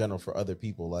saying in general for other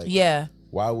people, like, yeah.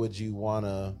 why would you want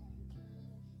to?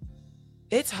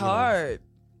 It's know, hard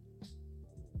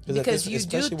because you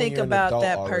do especially when think you're an about adult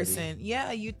that already. person.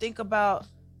 Yeah, you think about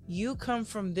you come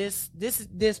from this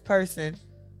person.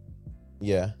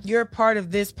 Yeah. You're part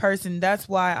of this person. That's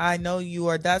why I know you,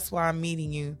 or that's why I'm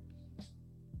meeting you.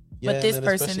 Yeah, But this and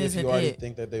then person especially if isn't you already it.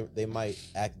 think that they might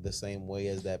act the same way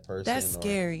as that person. That's or,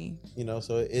 scary. You know,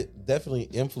 so it definitely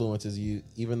influences you,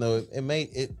 even though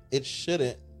it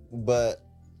shouldn't, but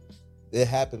it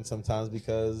happens sometimes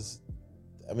because,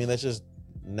 I mean, that's just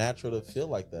natural to feel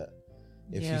like that.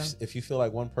 If you feel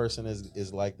like one person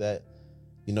is like that,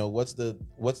 you know, what's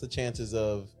the chances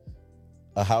of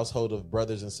a household of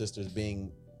brothers and sisters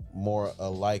being more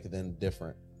alike than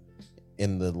different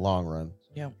in the long run?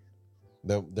 Yeah.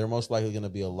 They're most likely going to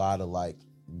be a lot alike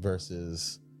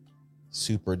versus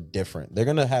super different. They're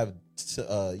going to have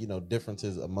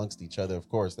differences amongst each other. Of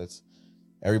course, that's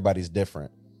everybody's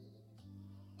different.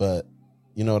 But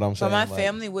you know what I'm saying? But my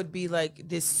family would be like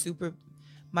this super.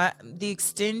 The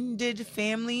extended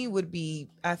family would be,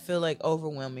 I feel like,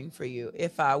 overwhelming for you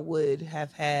if I would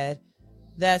have had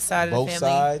that side of both the family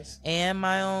sides and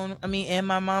and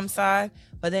my mom's side.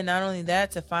 But then not only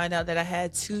that, to find out that I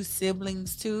had 2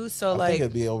 siblings too. So I think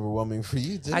it'd be overwhelming for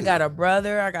you too. I got a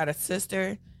brother, I got a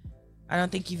sister. I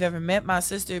don't think you've ever met my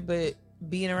sister, but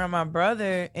being around my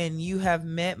brother and you have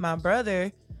met my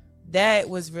brother, that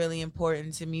was really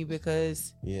important to me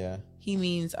because he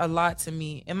means a lot to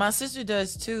me. And my sister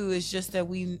does too. It's just that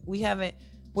we're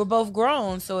both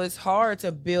grown, so it's hard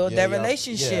to build that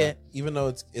relationship. Yeah. Even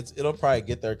though it'll probably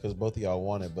get there because both of y'all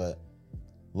want it, but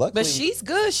luckily. But she's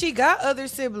good. She got other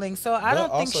siblings, so I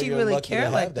don't think she really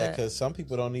cared like that. Because some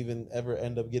people don't even ever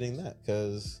end up getting that.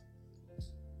 Because,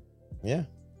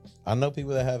 I know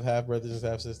people that have half brothers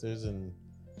and half sisters, and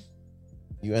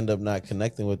you end up not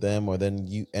connecting with them, or then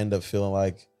you end up feeling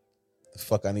like, the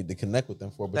fuck I need to connect with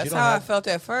them for. But that's how I felt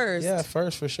at first. Yeah,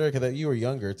 first for sure, because you were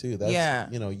younger too. That's,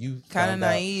 you kind of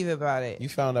naive about it. You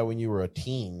found out when you were a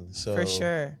teen, so for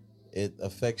sure it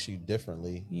affects you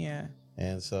differently. Yeah,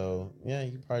 and so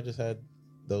you probably just had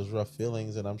those rough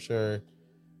feelings, and I'm sure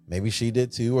maybe she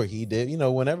did too, or he did.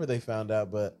 Whenever they found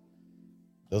out, but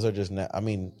those are just. I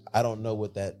mean, I don't know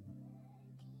what that.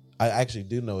 I actually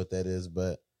do know what that is,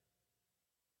 but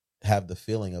have the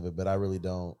feeling of it, but I really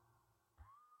don't.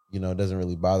 It doesn't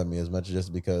really bother me as much,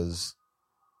 just because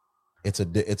it's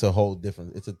a whole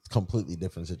different, it's a completely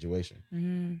different situation.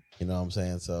 Mm-hmm. You know what I'm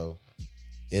saying? So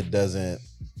it doesn't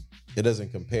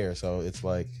compare. So it's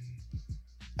like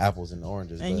apples and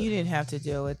oranges. And you didn't have to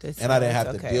deal with this. And I didn't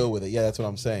have to deal with it. Yeah, that's what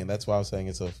I'm saying. That's why I was saying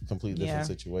it's a completely different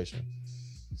situation.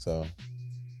 So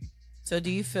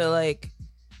do you feel like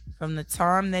from the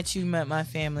time that you met my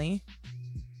family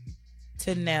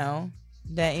to now,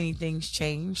 that anything's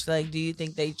changed? Like, do you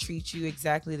think they treat you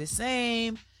exactly the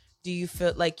same? Do you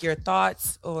feel like your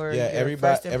thoughts or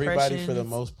everybody for the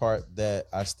most part that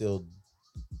I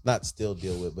not still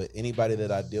deal with, but anybody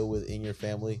that I deal with in your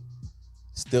family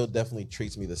still definitely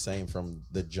treats me the same from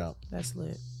the jump. That's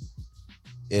lit.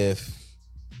 If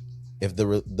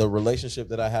the relationship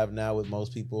that I have now with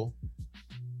most people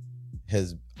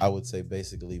has, I would say,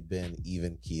 basically been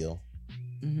even keel.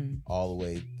 Mm-hmm. All the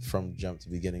way from jump to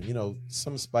beginning.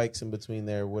 Some spikes in between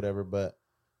there, whatever, but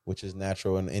which is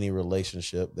natural in any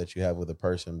relationship that you have with a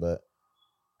person. But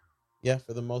yeah,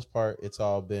 for the most part, it's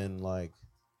all been like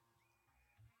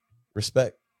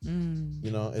respect.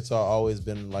 It's always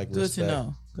been like good respect. To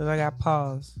know, because I got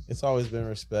pause. It's always been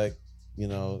respect.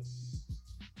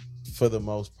 For the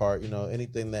most part,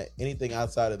 anything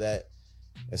outside of that,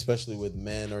 especially with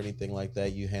men or anything like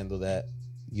that, you handle that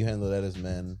as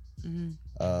men. Mm-hmm.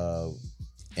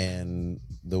 And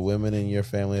the women in your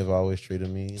family have always treated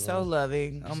me so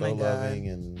loving. Oh my God, loving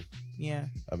and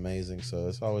amazing. So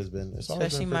it's always been,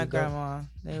 especially my grandma.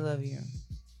 They love you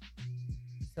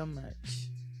so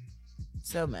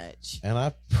much. And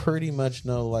I pretty much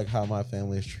know like how my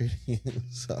family is treating you.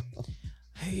 So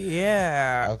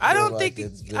yeah, I don't think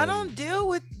I don't deal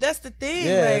with. That's the thing.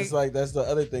 Yeah, it's like that's the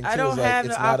other thing too. I don't have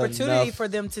the opportunity enough, for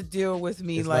them to deal with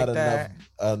me it's like not that.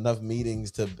 Enough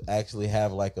meetings to actually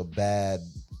have like a bad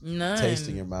taste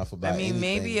in your mouth about. Anything.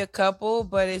 Maybe a couple,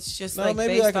 but it's just maybe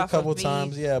based like off a couple of me.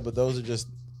 times. Yeah, but those are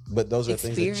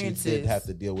things that you did have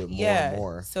to deal with more and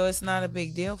more. So it's not a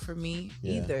big deal for me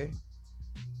either,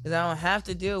 because I don't have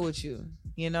to deal with you.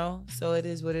 So it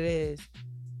is what it is.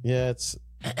 Yeah,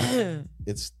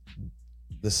 it's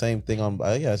the same thing on.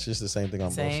 It's just the same thing on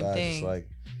both sides. It's like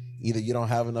either you don't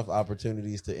have enough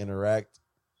opportunities to interact,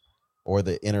 or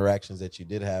the interactions that you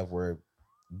did have were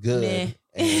good,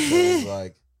 and so it's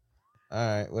like, all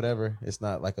right, whatever. It's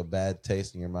not like a bad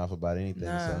taste in your mouth about anything.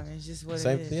 No, So it's just what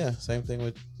same, it is. yeah, same thing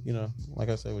with, like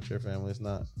I said, with your family. It's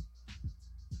not.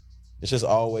 It's just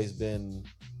always been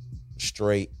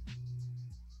straight.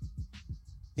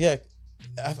 Yeah,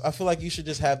 I feel like you should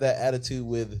just have that attitude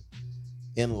with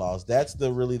in-laws. That's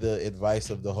really the advice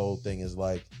of the whole thing, is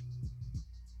like,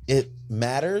 it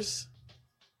matters.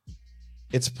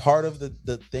 It's part of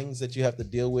the things that you have to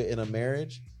deal with in a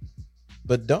marriage,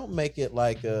 but don't make it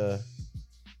like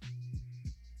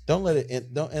don't let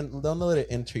it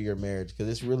enter your marriage,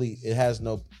 because it has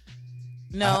no.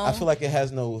 No, I feel like it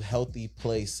has no healthy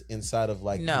place inside of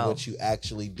like what you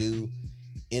actually do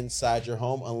inside your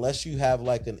home, unless you have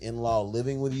like an in-law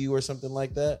living with you or something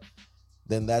like that.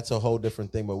 Then that's a whole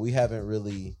different thing. But we haven't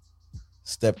really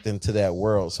stepped into that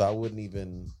world, so I wouldn't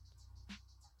even.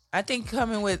 I think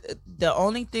coming with the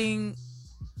only thing,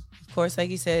 of course, like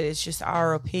you said, it's just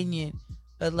our opinion.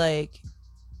 But like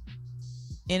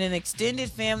in an extended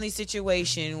family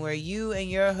situation where you and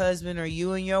your husband or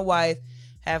you and your wife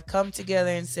have come together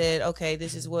and said, okay,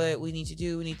 this is what we need to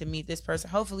do. We need to meet this person.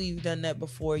 Hopefully you've done that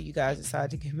before you guys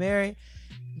decide to get married.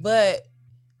 But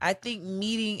I think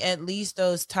meeting at least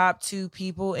those top 2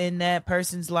 people in that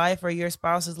person's life or your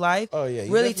spouse's life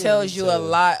really tells you a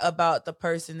lot about the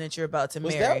person that you're about to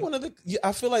marry. Was that one of the...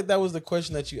 I feel like that was the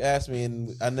question that you asked me,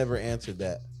 and I never answered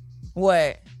that.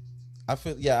 What? I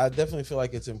definitely feel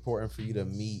like it's important for you to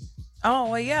meet. Oh,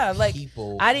 well, yeah. Like,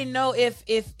 people. I didn't know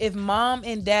if mom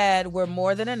and dad were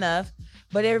more than enough,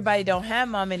 but everybody don't have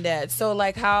mom and dad. So,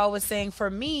 like how I was saying, for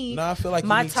me, I feel like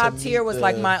my top tier was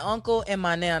like my uncle and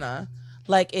my nana.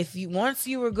 Like, once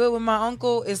you were good with my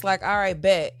uncle, it's like, all right,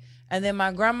 bet. And then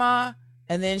my grandma,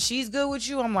 and then she's good with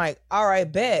you. I'm like, all right,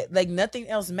 bet. Like, nothing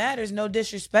else matters. No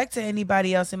disrespect to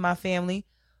anybody else in my family.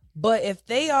 But if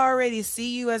they already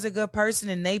see you as a good person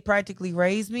and they practically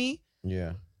raised me,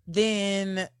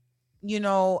 then,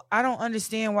 I don't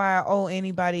understand why I owe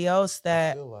anybody else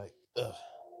that, I feel like,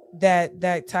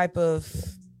 that type of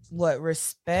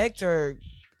respect or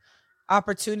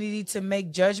opportunity to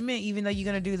make judgment, even though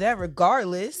you're going to do that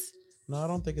regardless. No, I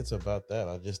don't think it's about that.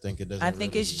 I just think it doesn't. I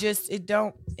think it's just,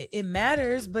 it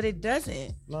matters, but it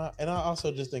doesn't. No, and I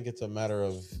also just think it's a matter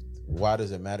of, why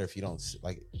does it matter if you don't,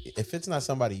 like, if it's not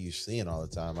somebody you're seeing all the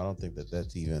time? I don't think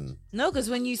that's even. No, because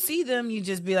when you see them, you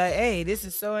just be like, hey, this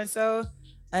is so and so,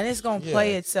 and it's gonna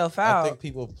play itself out. I think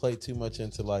people play too much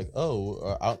into like,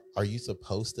 oh, are you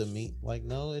supposed to meet? Like,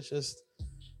 no, it's just,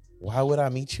 why would I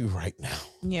meet you right now?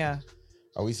 Yeah.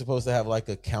 Are we supposed to have like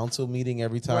a council meeting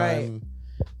every time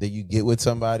that you get with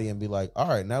somebody and be like, all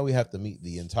right, now we have to meet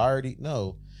the entirety?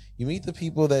 No, you meet the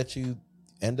people that you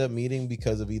end up meeting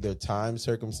because of either time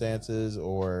circumstances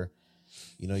or,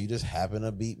 you just happen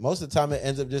to be. Most of the time it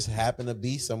ends up just happen to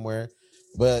be somewhere.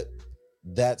 But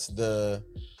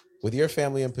with your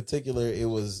family in particular, it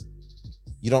was,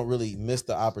 you don't really miss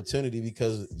the opportunity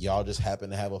because y'all just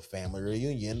happen to have a family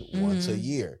reunion once a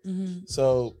year. Mm-hmm.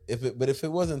 So if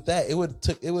it wasn't that, it would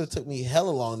have took me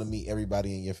hella long to meet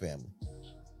everybody in your family.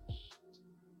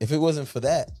 If it wasn't for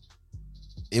that,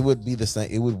 it would be the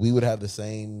same. We would have the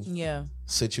same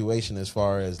situation as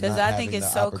far as, because I think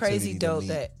it's so crazy though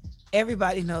that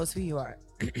everybody knows who you are.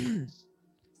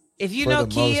 If you know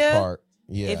Kia,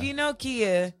 if you know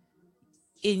Kia,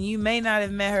 and you may not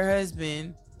have met her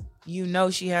husband,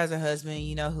 she has a husband,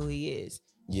 you know who he is.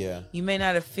 Yeah. You may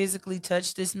not have physically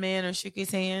touched this man or shook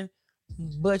his hand,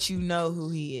 but you know who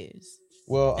he is.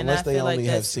 Well, and unless they only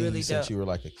have seen really you since you were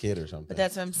like a kid or something. But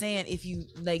that's what I'm saying. If you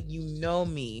know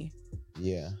me.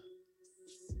 Yeah.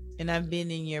 And I've been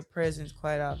in your presence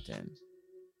quite often.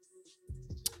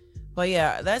 But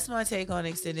yeah, that's my take on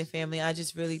extended family. I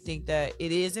just really think that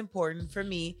it is important for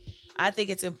me. I think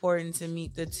it's important to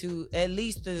meet at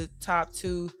least the top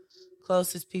 2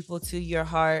 closest people to your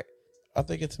heart. I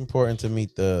think it's important to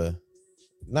meet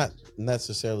not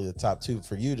necessarily the top 2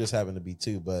 for you, just having to be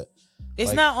 2, but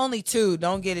it's not only 2.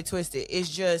 Don't get it twisted. It's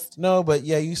just no, but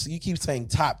yeah, you keep saying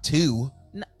top 2.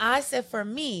 I said for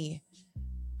me.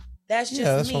 That's just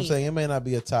that's me. What I'm saying. It may not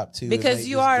be a top 2 because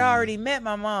you already met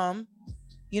my mom.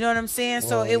 You know what I'm saying?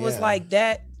 So it was like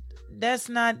that. That's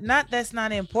not that's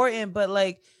not important, but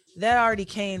like that already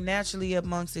came naturally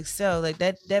amongst itself. Like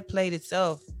that played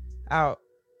itself out.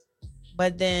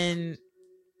 But then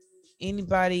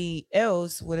anybody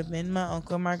else would have been my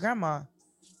uncle or my grandma.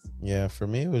 Yeah, for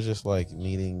me it was just like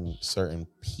meeting certain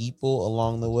people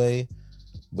along the way,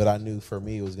 but I knew for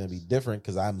me it was going to be different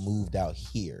because I moved out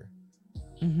here.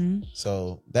 Mm-hmm.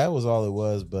 So that was all it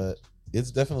was, but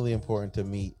it's definitely important to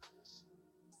meet.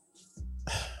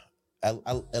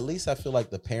 At least I feel like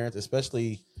the parents,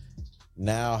 especially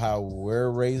now how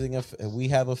we're raising we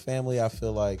have a family, I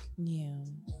feel like Yeah.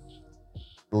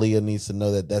 Leah needs to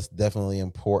know that that's definitely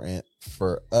important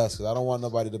for us, because I don't want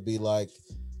nobody to be like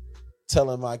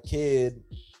telling my kid,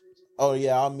 oh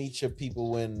yeah, I'll meet your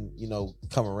people when,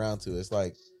 come around to it. It's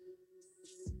like,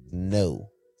 no,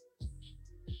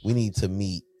 we need to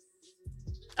meet.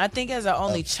 I think as an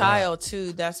only Up front. child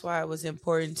too, that's why it was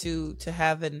important to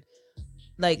have an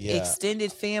Yeah.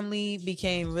 extended family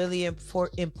became really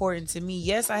important to me.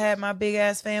 Yes, I had my big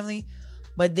ass family,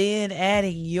 but then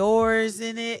adding yours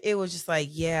in it, it was just like,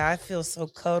 yeah, I feel so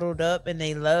cuddled up and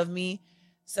they love me.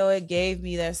 So it gave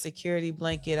me that security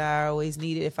blanket I always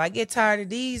needed. If I get tired of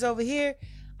these over here,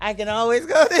 I can always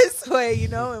go this way,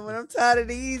 and when I'm tired of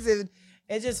these, and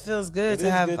it just feels good It to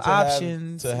is have good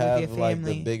options to with have your like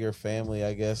family. the bigger family,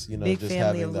 I guess, Big just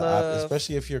family having of the love.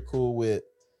 especially if you're cool with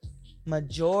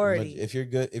Majority. if you're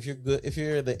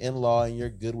the in-law and you're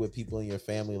good with people in your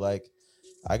family. Like,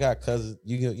 I got cousins,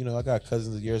 I got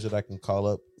cousins of yours that I can call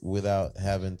up without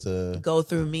having to Go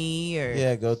through me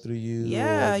or go through you.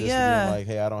 Yeah, or just yeah. being like,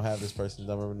 hey, I don't have this person's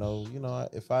number. No,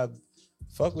 if I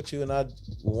fuck with you and I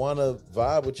want to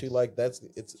vibe with you, like,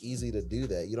 it's easy to do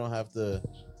that. You don't have to,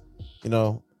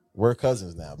 we're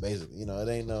cousins now, basically. It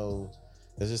ain't no,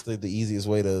 it's just the easiest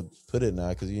way to put it now,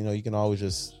 because you can always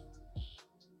just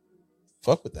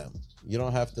fuck with them. You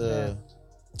don't have to,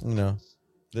 it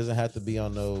doesn't have to be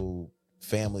on no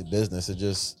family business. It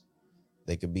just,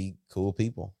 they could be cool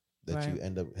people that you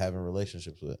end up having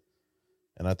relationships with.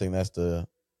 And I think that's the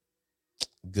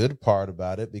good part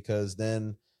about it, because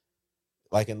then,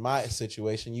 like in my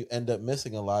situation, you end up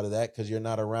missing a lot of that because you're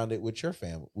not around it with your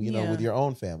family, with your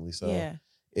own family. So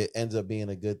it ends up being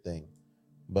a good thing.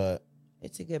 But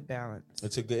it's a good balance.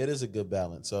 It is a good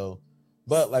balance. So,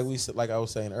 but like I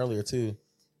was saying earlier too,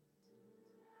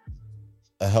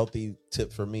 a healthy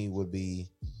tip for me would be,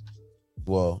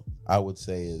 I would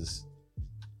say, is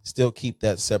still keep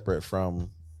that separate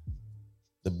from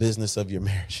the business of your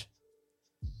marriage.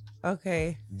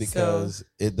 Okay. Because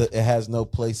it has no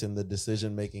place in the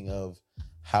decision making of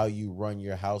how you run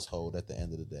your household at the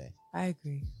end of the day. I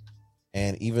agree.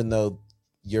 And even though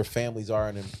your families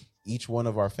each one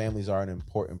of our families are an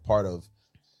important part of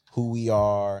who we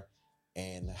are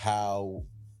and how,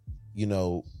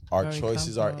 our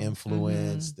choices are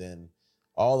influenced and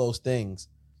all those things,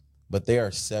 but they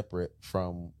are separate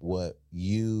from what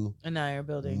you and I are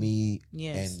building, me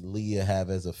and Leah have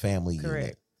as a family Correct.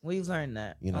 unit. We've learned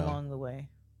that along the way.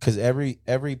 Because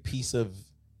every piece of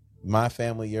my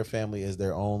family, your family, is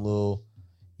their own little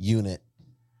unit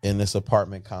in this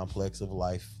apartment complex of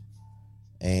life,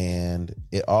 and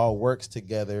it all works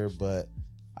together. But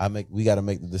we got to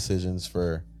make the decisions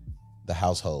for the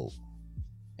household,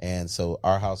 and so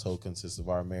our household consists of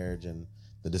our marriage and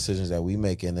the decisions that we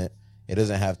make in it. It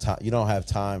doesn't have time. You don't have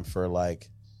time for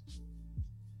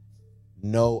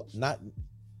not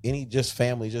any just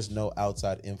family, just no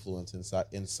outside influence inside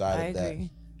of that,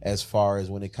 as far as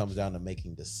when it comes down to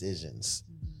making decisions.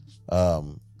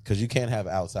 Because you can't have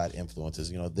outside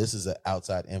influences. This is an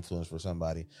outside influence for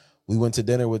somebody. We went to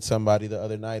dinner with somebody the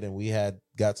other night and we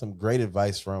got some great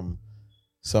advice from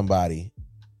somebody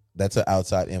that's an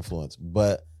outside influence,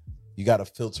 but you got to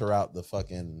filter out the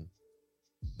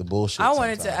bullshit. I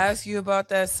wanted to ask you about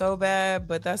that so bad,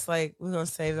 but that's we're going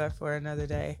to save that for another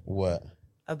day. What?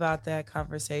 About that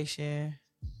conversation.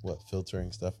 What,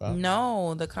 filtering stuff out?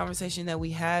 No, the conversation that we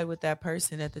had with that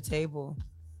person at the table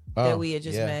that we had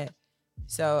just met.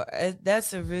 So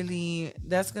that's going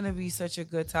to be such a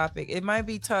good topic. It might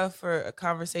be tough for a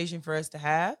conversation for us to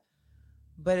have,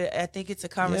 but I think it's a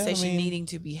conversation needing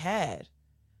to be had,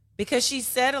 because she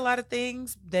said a lot of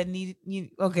things that needed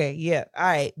okay. Yeah. All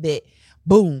right. Bet.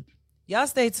 Boom. Y'all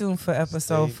stay tuned for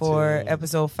episode 4,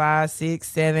 episode 5, 6,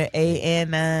 7, 8,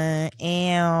 and 9.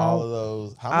 And all of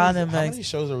those. How many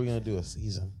shows are we going to do a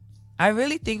season? I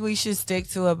really think we should stick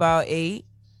to about 8.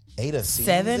 8 a season?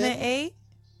 7 and 8.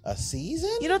 A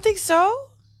season? You don't think so?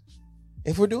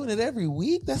 If we're doing it every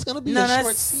week, that's going to be a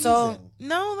short season.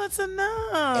 No, that's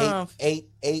enough. 8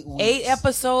 weeks. 8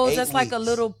 episodes. 8 that's weeks. Like a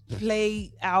little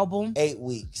play album. 8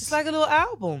 weeks. It's like a little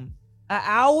album. An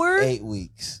hour? 8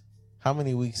 weeks. How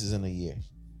many weeks is in a year?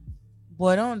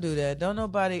 Boy, don't do that. Don't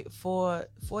nobody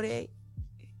 48,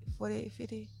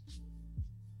 50.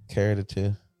 Carry the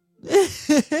 2.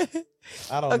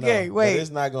 I don't know. Okay, wait. But it's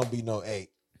not going to be no 8.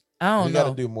 I don't know. We got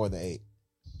to do more than 8.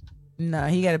 Nah,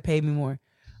 he got to pay me more.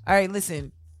 All right,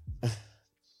 listen.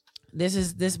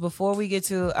 This before we get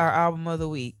to our album of the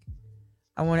week.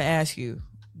 I want to ask you,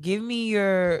 give me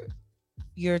your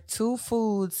 2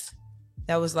 foods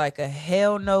that was like a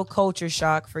hell no culture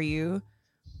shock for you,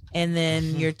 And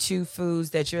then your two foods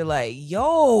that you're like,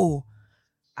 yo,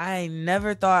 I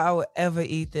never thought I would ever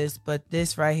eat this, but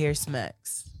this right here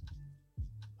smacks.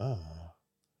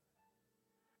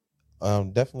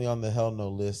 Definitely on the hell no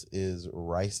list is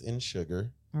rice and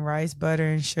sugar. Rice, butter,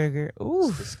 and sugar. Ooh,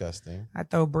 It's disgusting. I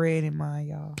throw bread in mine,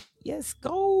 y'all. Yes,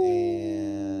 go.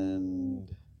 And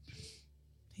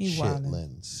He wildin'.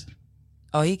 chitlins.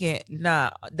 Oh, he can't. Nah,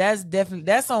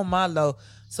 that's on my low.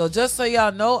 So just so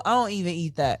y'all know, I don't even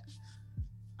eat that.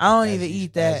 I don't even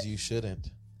eat that. As you shouldn't.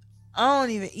 I don't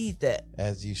even eat that.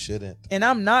 As you shouldn't. And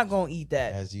I'm not gonna eat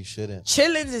that. As you shouldn't.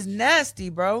 Chitlins is nasty,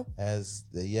 bro. As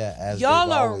Y'all they've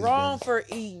are always wrong been. for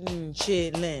eating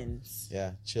chitlins.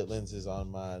 Yeah, chitlins is on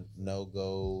my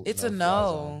no-go. It's no a fly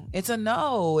no. zone. It's a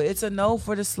no. It's a no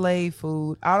for the slave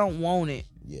food. I don't want it.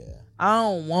 Yeah. I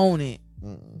don't want it.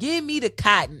 Mm-mm. Give me the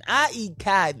cotton. I eat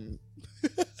cotton.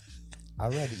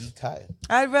 I'd rather eat cotton.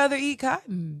 I'd rather eat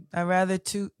cotton. I'd rather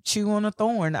chew on a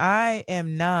thorn. I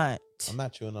am not. I'm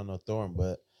not chewing on no thorn,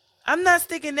 but I'm not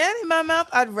sticking that in my mouth.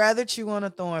 I'd rather chew on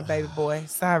a thorn, baby boy.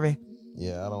 Sorry.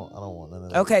 yeah, I don't want none of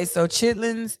that. Okay, so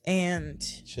chitlins and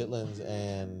Chitlins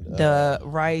and the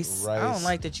rice. I don't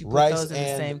like that you put rice those in the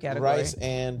and- same category. Rice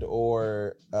and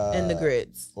or and the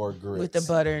grits or grits with the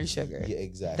butter and sugar. Yeah,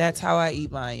 exactly. That's how I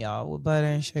eat mine, y'all, with butter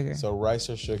and sugar. So rice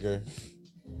or sugar,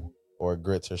 or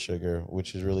grits or sugar,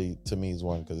 which is really to me is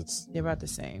one because it's They're about the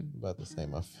same. about the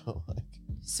same. I feel like.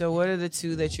 So what are the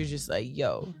two that you're just like,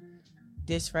 yo,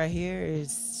 this right here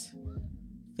is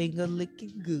finger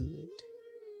licking good?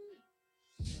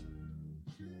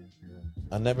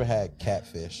 I never had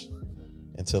catfish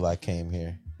until I came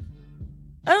here.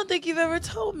 I don't think you've ever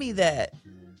told me that.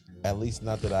 At least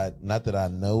not that I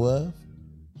know of.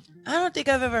 I don't think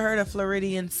I've ever heard a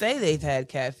Floridian say they've had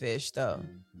catfish though.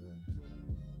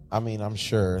 I mean, I'm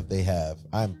sure they have.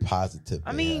 I'm positive.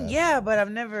 I they mean, have. yeah, but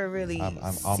I've never really I'm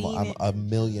seen it.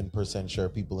 1,000,000% sure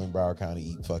people in Broward County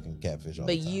eat fucking catfish all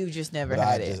But the time. you just never But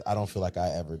had it. I don't feel like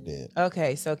I ever did.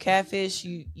 Okay, so catfish,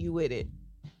 you with it?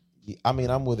 I mean,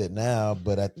 I'm with it now,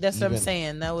 but That's what I'm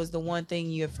saying. That was the one thing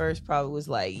you at first probably was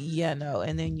like, yeah, no,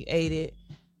 and then you ate it.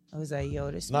 I was like,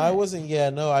 yo, this. No, it wasn't. Yeah,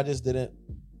 no, I just didn't.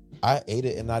 I ate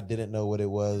it and I didn't know what it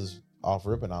was off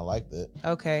rip, and I liked it.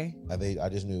 Okay, I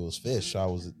just knew it was fish. So I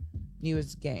was. you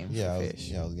was game Yeah, for I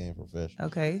fish. was game for fish.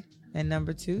 Okay, and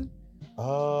number two.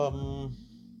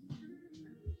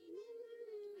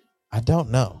 I don't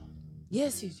know.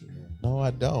 Yes, you do. No, I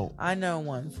don't. I know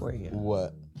one for you.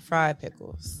 What? Fried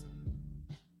pickles.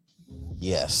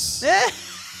 Yes.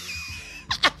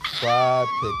 Fried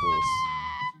pickles.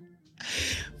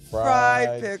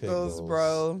 Fried pickles,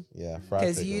 bro. Yeah, fried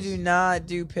pickles. Because you do not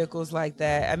do pickles like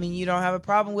that. I mean, you don't have a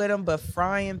problem with them, but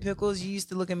frying pickles, you used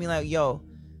to look at me like, yo,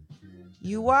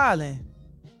 you wildin'.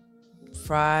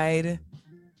 Fried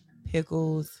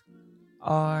pickles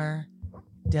are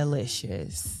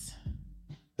delicious.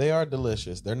 They are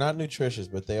delicious. They're not nutritious,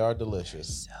 but they are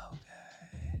delicious. So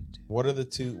good. What are the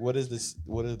two? What is this?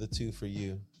 What are the two for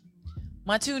you?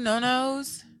 My two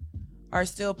no-nos are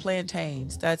still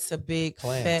plantains. That's a big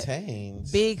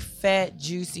Plantains. fat,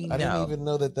 juicy no. I didn't even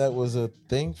know that was a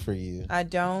thing for you. I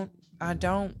don't. I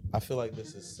feel like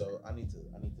this is so. I need to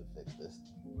fix this.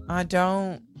 I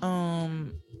don't.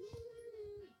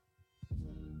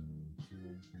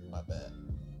 My bad.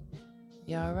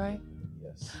 You all right?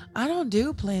 Yes. I don't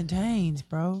do plantains,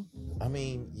 bro. I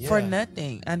mean, yeah. For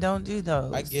nothing. I don't do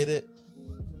those. I get it.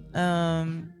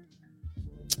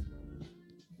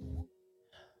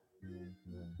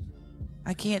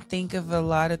 I can't think of a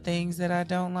lot of things that I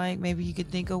don't like. Maybe you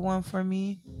could think of one for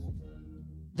me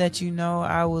that you know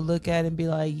I would look at and be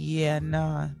like, yeah,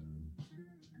 nah.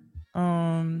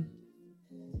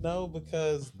 No,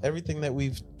 because everything that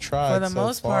we've tried For the so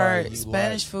most far, part, you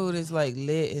Spanish like. food is like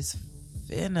lit as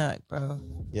finnuck, bro.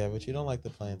 Yeah, but you don't like the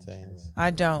plantains.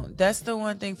 I don't. That's the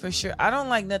one thing for sure. I don't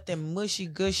like nothing mushy,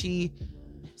 gushy,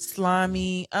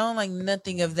 slimy. I don't like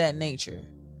nothing of that nature.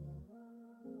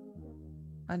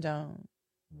 I don't.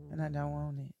 And I don't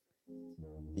want it.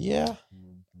 Yeah.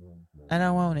 I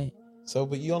don't want it. So,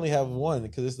 but you only have one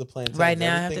because it's the plantains. Right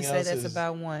now, I have to Everything say else that's is-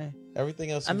 about one. everything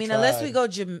else. I you've mean, unless tried. we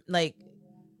go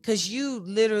because you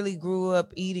literally grew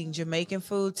up eating Jamaican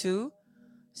food too,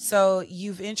 so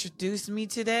you've introduced me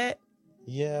to that.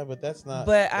 Yeah, but that's not.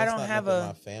 But I that's don't not have nothing a-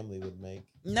 My family would make.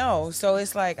 No, so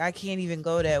it's like I can't even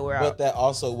go there where But that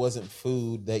also wasn't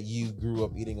food that you grew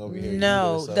up eating over here.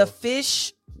 no, either, the so-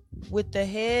 fish with the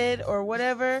head or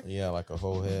whatever. Yeah, like a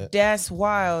whole head. That's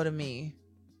wild to me.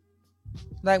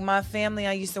 Like my family,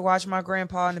 I used to watch my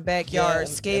grandpa in the backyard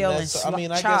scale and that's- I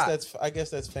mean, I chop. guess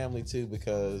that's family too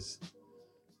because.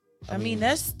 I mean,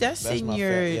 that's in my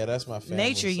your yeah, that's my family,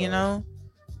 nature, you so- know.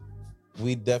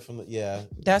 We definitely, yeah.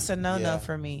 That's a no Yeah.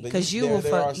 for me But because you there- will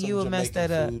there are fuck. some You will mess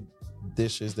Jamaican that up. food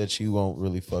dishes that you won't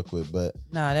really fuck with, but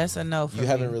Nah, that's a no for you me.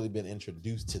 haven't really been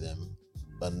introduced to them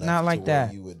enough. Not like to where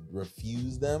that. You would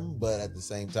refuse them, but at the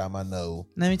same time, I know.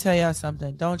 Let me tell y'all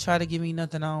something. Don't try to give me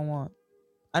nothing I don't want.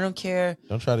 I don't care.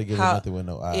 Don't try to give her How- nothing with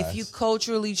no eyes. If you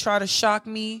culturally try to shock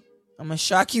me, I'm gonna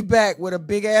shock you back with a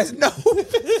big ass no.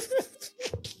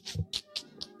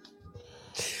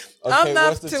 I'm not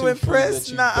what's the to two foods impress-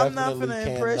 that you nah, I'm not definitely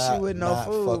finna impress you cannot with no not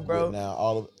food, fuck bro. with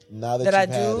now, now that, That I you've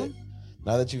had do? it,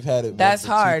 now that you've had it, That's what's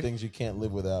the hard. Two things you can't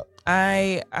live without.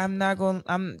 I'm not going.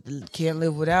 I'm can't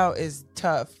live without is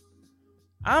tough.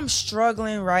 I'm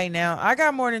struggling right now. I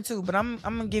got more than two, but I'm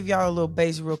gonna give y'all a little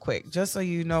base real quick, just so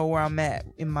you know where I'm at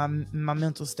in my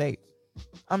mental state.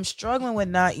 I'm struggling with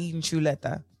not eating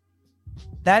chuleta.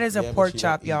 That is a Yeah, but pork you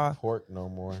chop, don't eat y'all. Pork no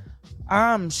more.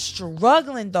 I'm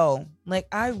struggling though. Like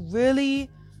I really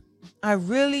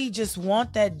just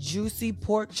want that juicy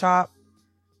pork chop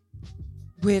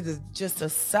with just a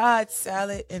side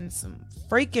salad and some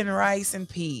freaking rice and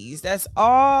peas. That's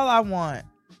all I want.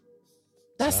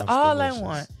 That's Sounds all delicious. I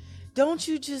want. Don't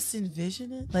you just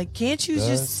envision it? Like, can't you Does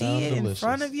just see sound it in delicious.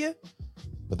 front of you?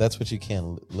 But that's what you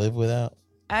can't live without.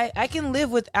 I can live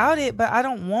without it, but I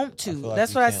don't want I to. feel like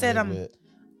That's you what I can't said. live with-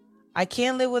 I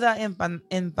can't live without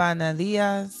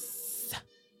empanadillas.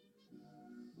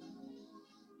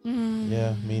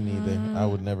 Yeah, me neither. I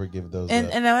would never give those And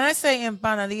up. and when I say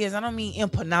empanadillas, I don't mean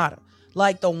empanada,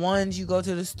 like the ones you go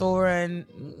to the store and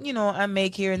I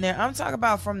make here and there. I'm talking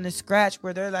about from the scratch,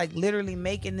 where they're like literally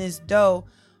making this dough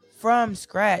from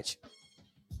scratch.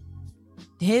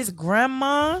 His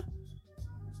grandma.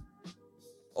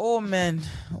 Oh man.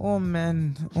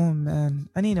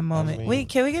 I need a moment. mean-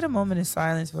 Can we get a moment of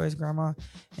silence for his grandma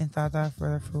and Tata for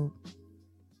their food?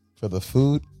 For the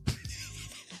food.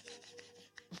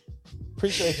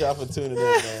 Appreciate y'all for tuning in,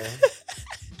 man.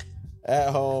 At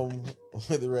home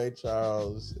with Ray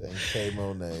Charles and Kay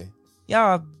Monet.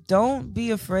 Y'all don't be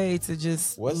afraid to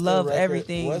just love record,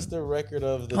 everything. What's the record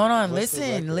of the? Hold on, what's the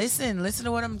record? listen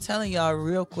to what I'm telling y'all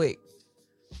real quick.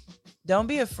 Don't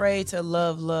be afraid to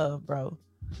love, bro.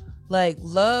 Like,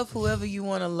 love whoever you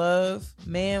want to love,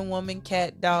 man, woman,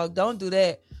 cat, dog. Don't do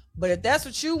that. But if that's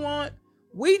what you want,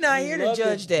 we not here to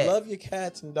judge that. Love your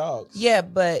cats and dogs. Yeah,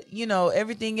 but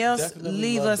everything else, Definitely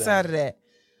leave love us them. out of that.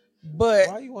 But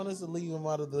Why you want us to leave them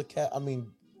out of the cat? I mean,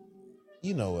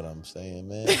 you know what I'm saying,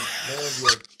 man.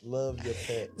 love your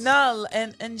pets. no,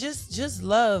 and just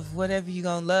love whatever you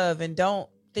gonna love, and don't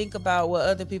think about what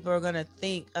other people are gonna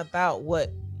think about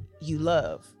what you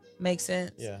love. Make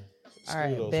sense? Yeah. All Screw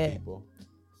right, those bet. people.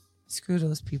 Screw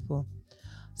those people.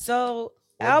 So,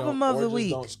 Or album don't- of or the just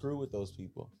week. Don't screw with those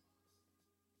people.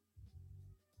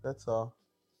 That's all.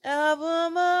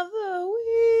 Album of the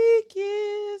week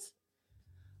is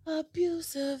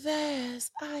Abusive Ass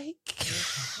Ike.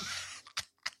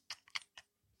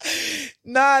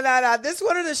 Nah. This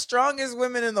one of the strongest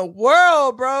women in the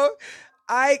world, bro.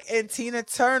 Ike and Tina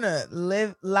Turner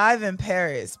live in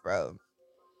Paris, bro.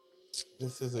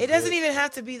 This is. It doesn't even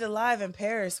have to be the live in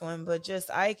Paris one, but just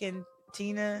Ike and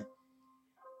Tina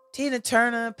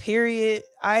Turner, period.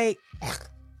 Ike.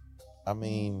 I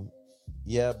mean,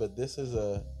 yeah, but this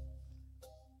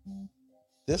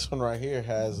one right here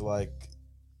has like,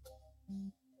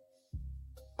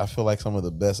 I feel like some of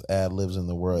the best ad libs in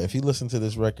the world. If you listen to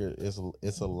this record,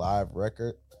 it's a live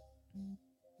record.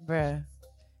 Bruh.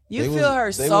 You They feel was-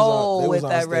 her they was soul on- they with was on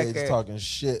that stage record. talking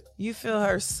shit. You feel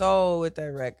her soul with that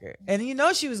record. And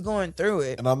she was going through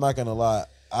it. And I'm not gonna lie,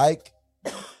 Ike.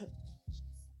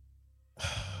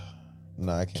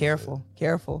 No, I can't. say Careful.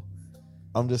 it.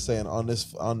 I'm just saying on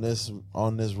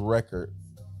this record,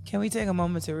 Can we take a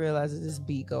moment to realize that this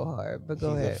beat go hard? But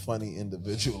go he's ahead. a funny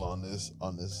individual on this.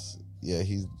 Yeah,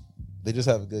 they just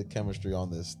have good chemistry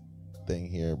on this thing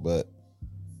here, but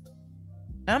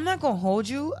I'm not gonna hold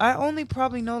you. I only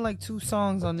probably know like 2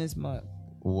 songs on this month.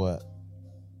 what?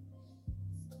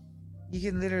 You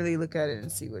can literally look at it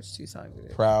and see which 2 songs it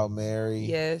is. Proud Mary.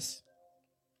 Yes.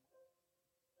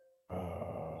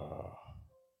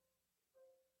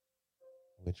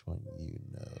 Which one you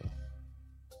know?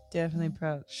 Definitely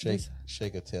proud.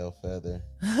 Shake a tail feather.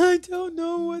 I don't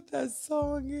know what that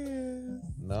song is.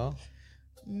 No?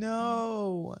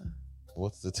 No.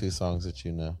 What's the 2 songs that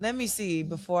you know? Let me see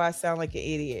before I sound like an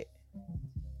idiot.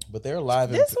 But they're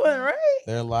live This one, right?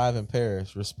 They're live in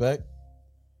Paris. Respect?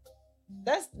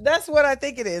 That's what I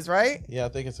think it is, right? Yeah, I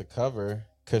think it's a cover.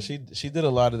 Cause she did a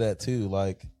lot of that too.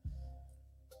 Like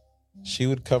she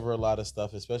would cover a lot of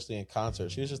stuff, especially in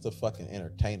concerts. She was just a fucking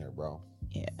entertainer, bro.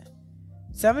 Yeah.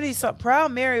 Somebody saw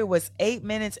Proud Mary was 8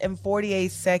 minutes and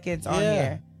 48 seconds on Yeah.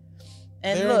 here.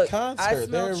 And They're in look, concert. I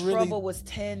Smell They're really- Trouble was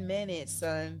 10 minutes,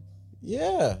 son.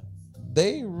 Yeah,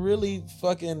 they really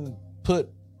fucking put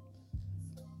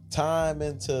time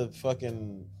into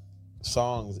fucking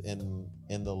songs in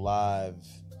the live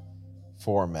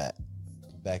format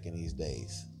back in these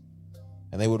days,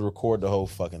 and they would record the whole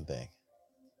fucking thing.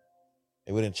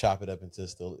 They wouldn't chop it up into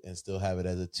still have it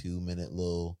as a 2-minute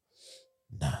little.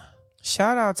 Nah,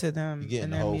 Shout out to them you're getting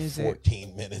and the their whole music.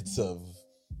 14 minutes of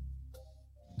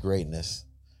greatness.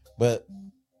 But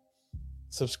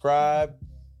subscribe,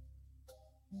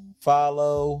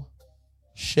 follow,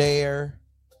 share.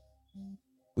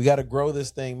 We got to grow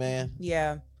this thing, man.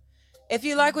 Yeah. If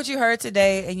you like what you heard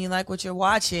today and you like what you're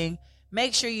watching,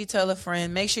 make sure you tell a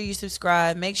friend. Make sure you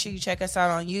subscribe. Make sure you check us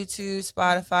out on YouTube,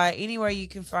 Spotify, anywhere you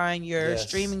can find your Yes.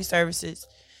 streaming services.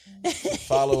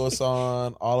 Follow us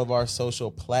on all of our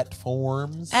social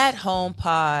platforms. At Home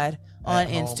Pod on At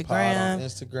Home Pod Instagram, on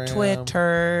Instagram,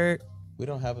 Twitter. We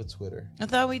don't have a Twitter. I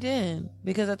thought we did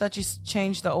because I thought you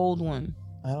changed the old one.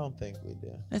 I don't think we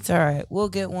do. It's all right. We'll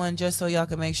get one just so y'all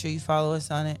can make sure you follow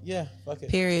us on it. Yeah, fuck it.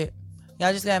 Period.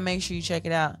 Y'all just got to make sure you check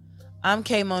it out. I'm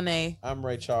Kay Monet. I'm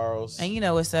Ray Charles. And you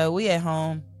know what's up. We at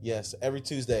home. Yes, every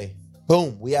Tuesday.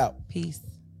 Boom, we out. Peace.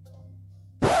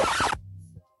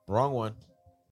 Wrong one.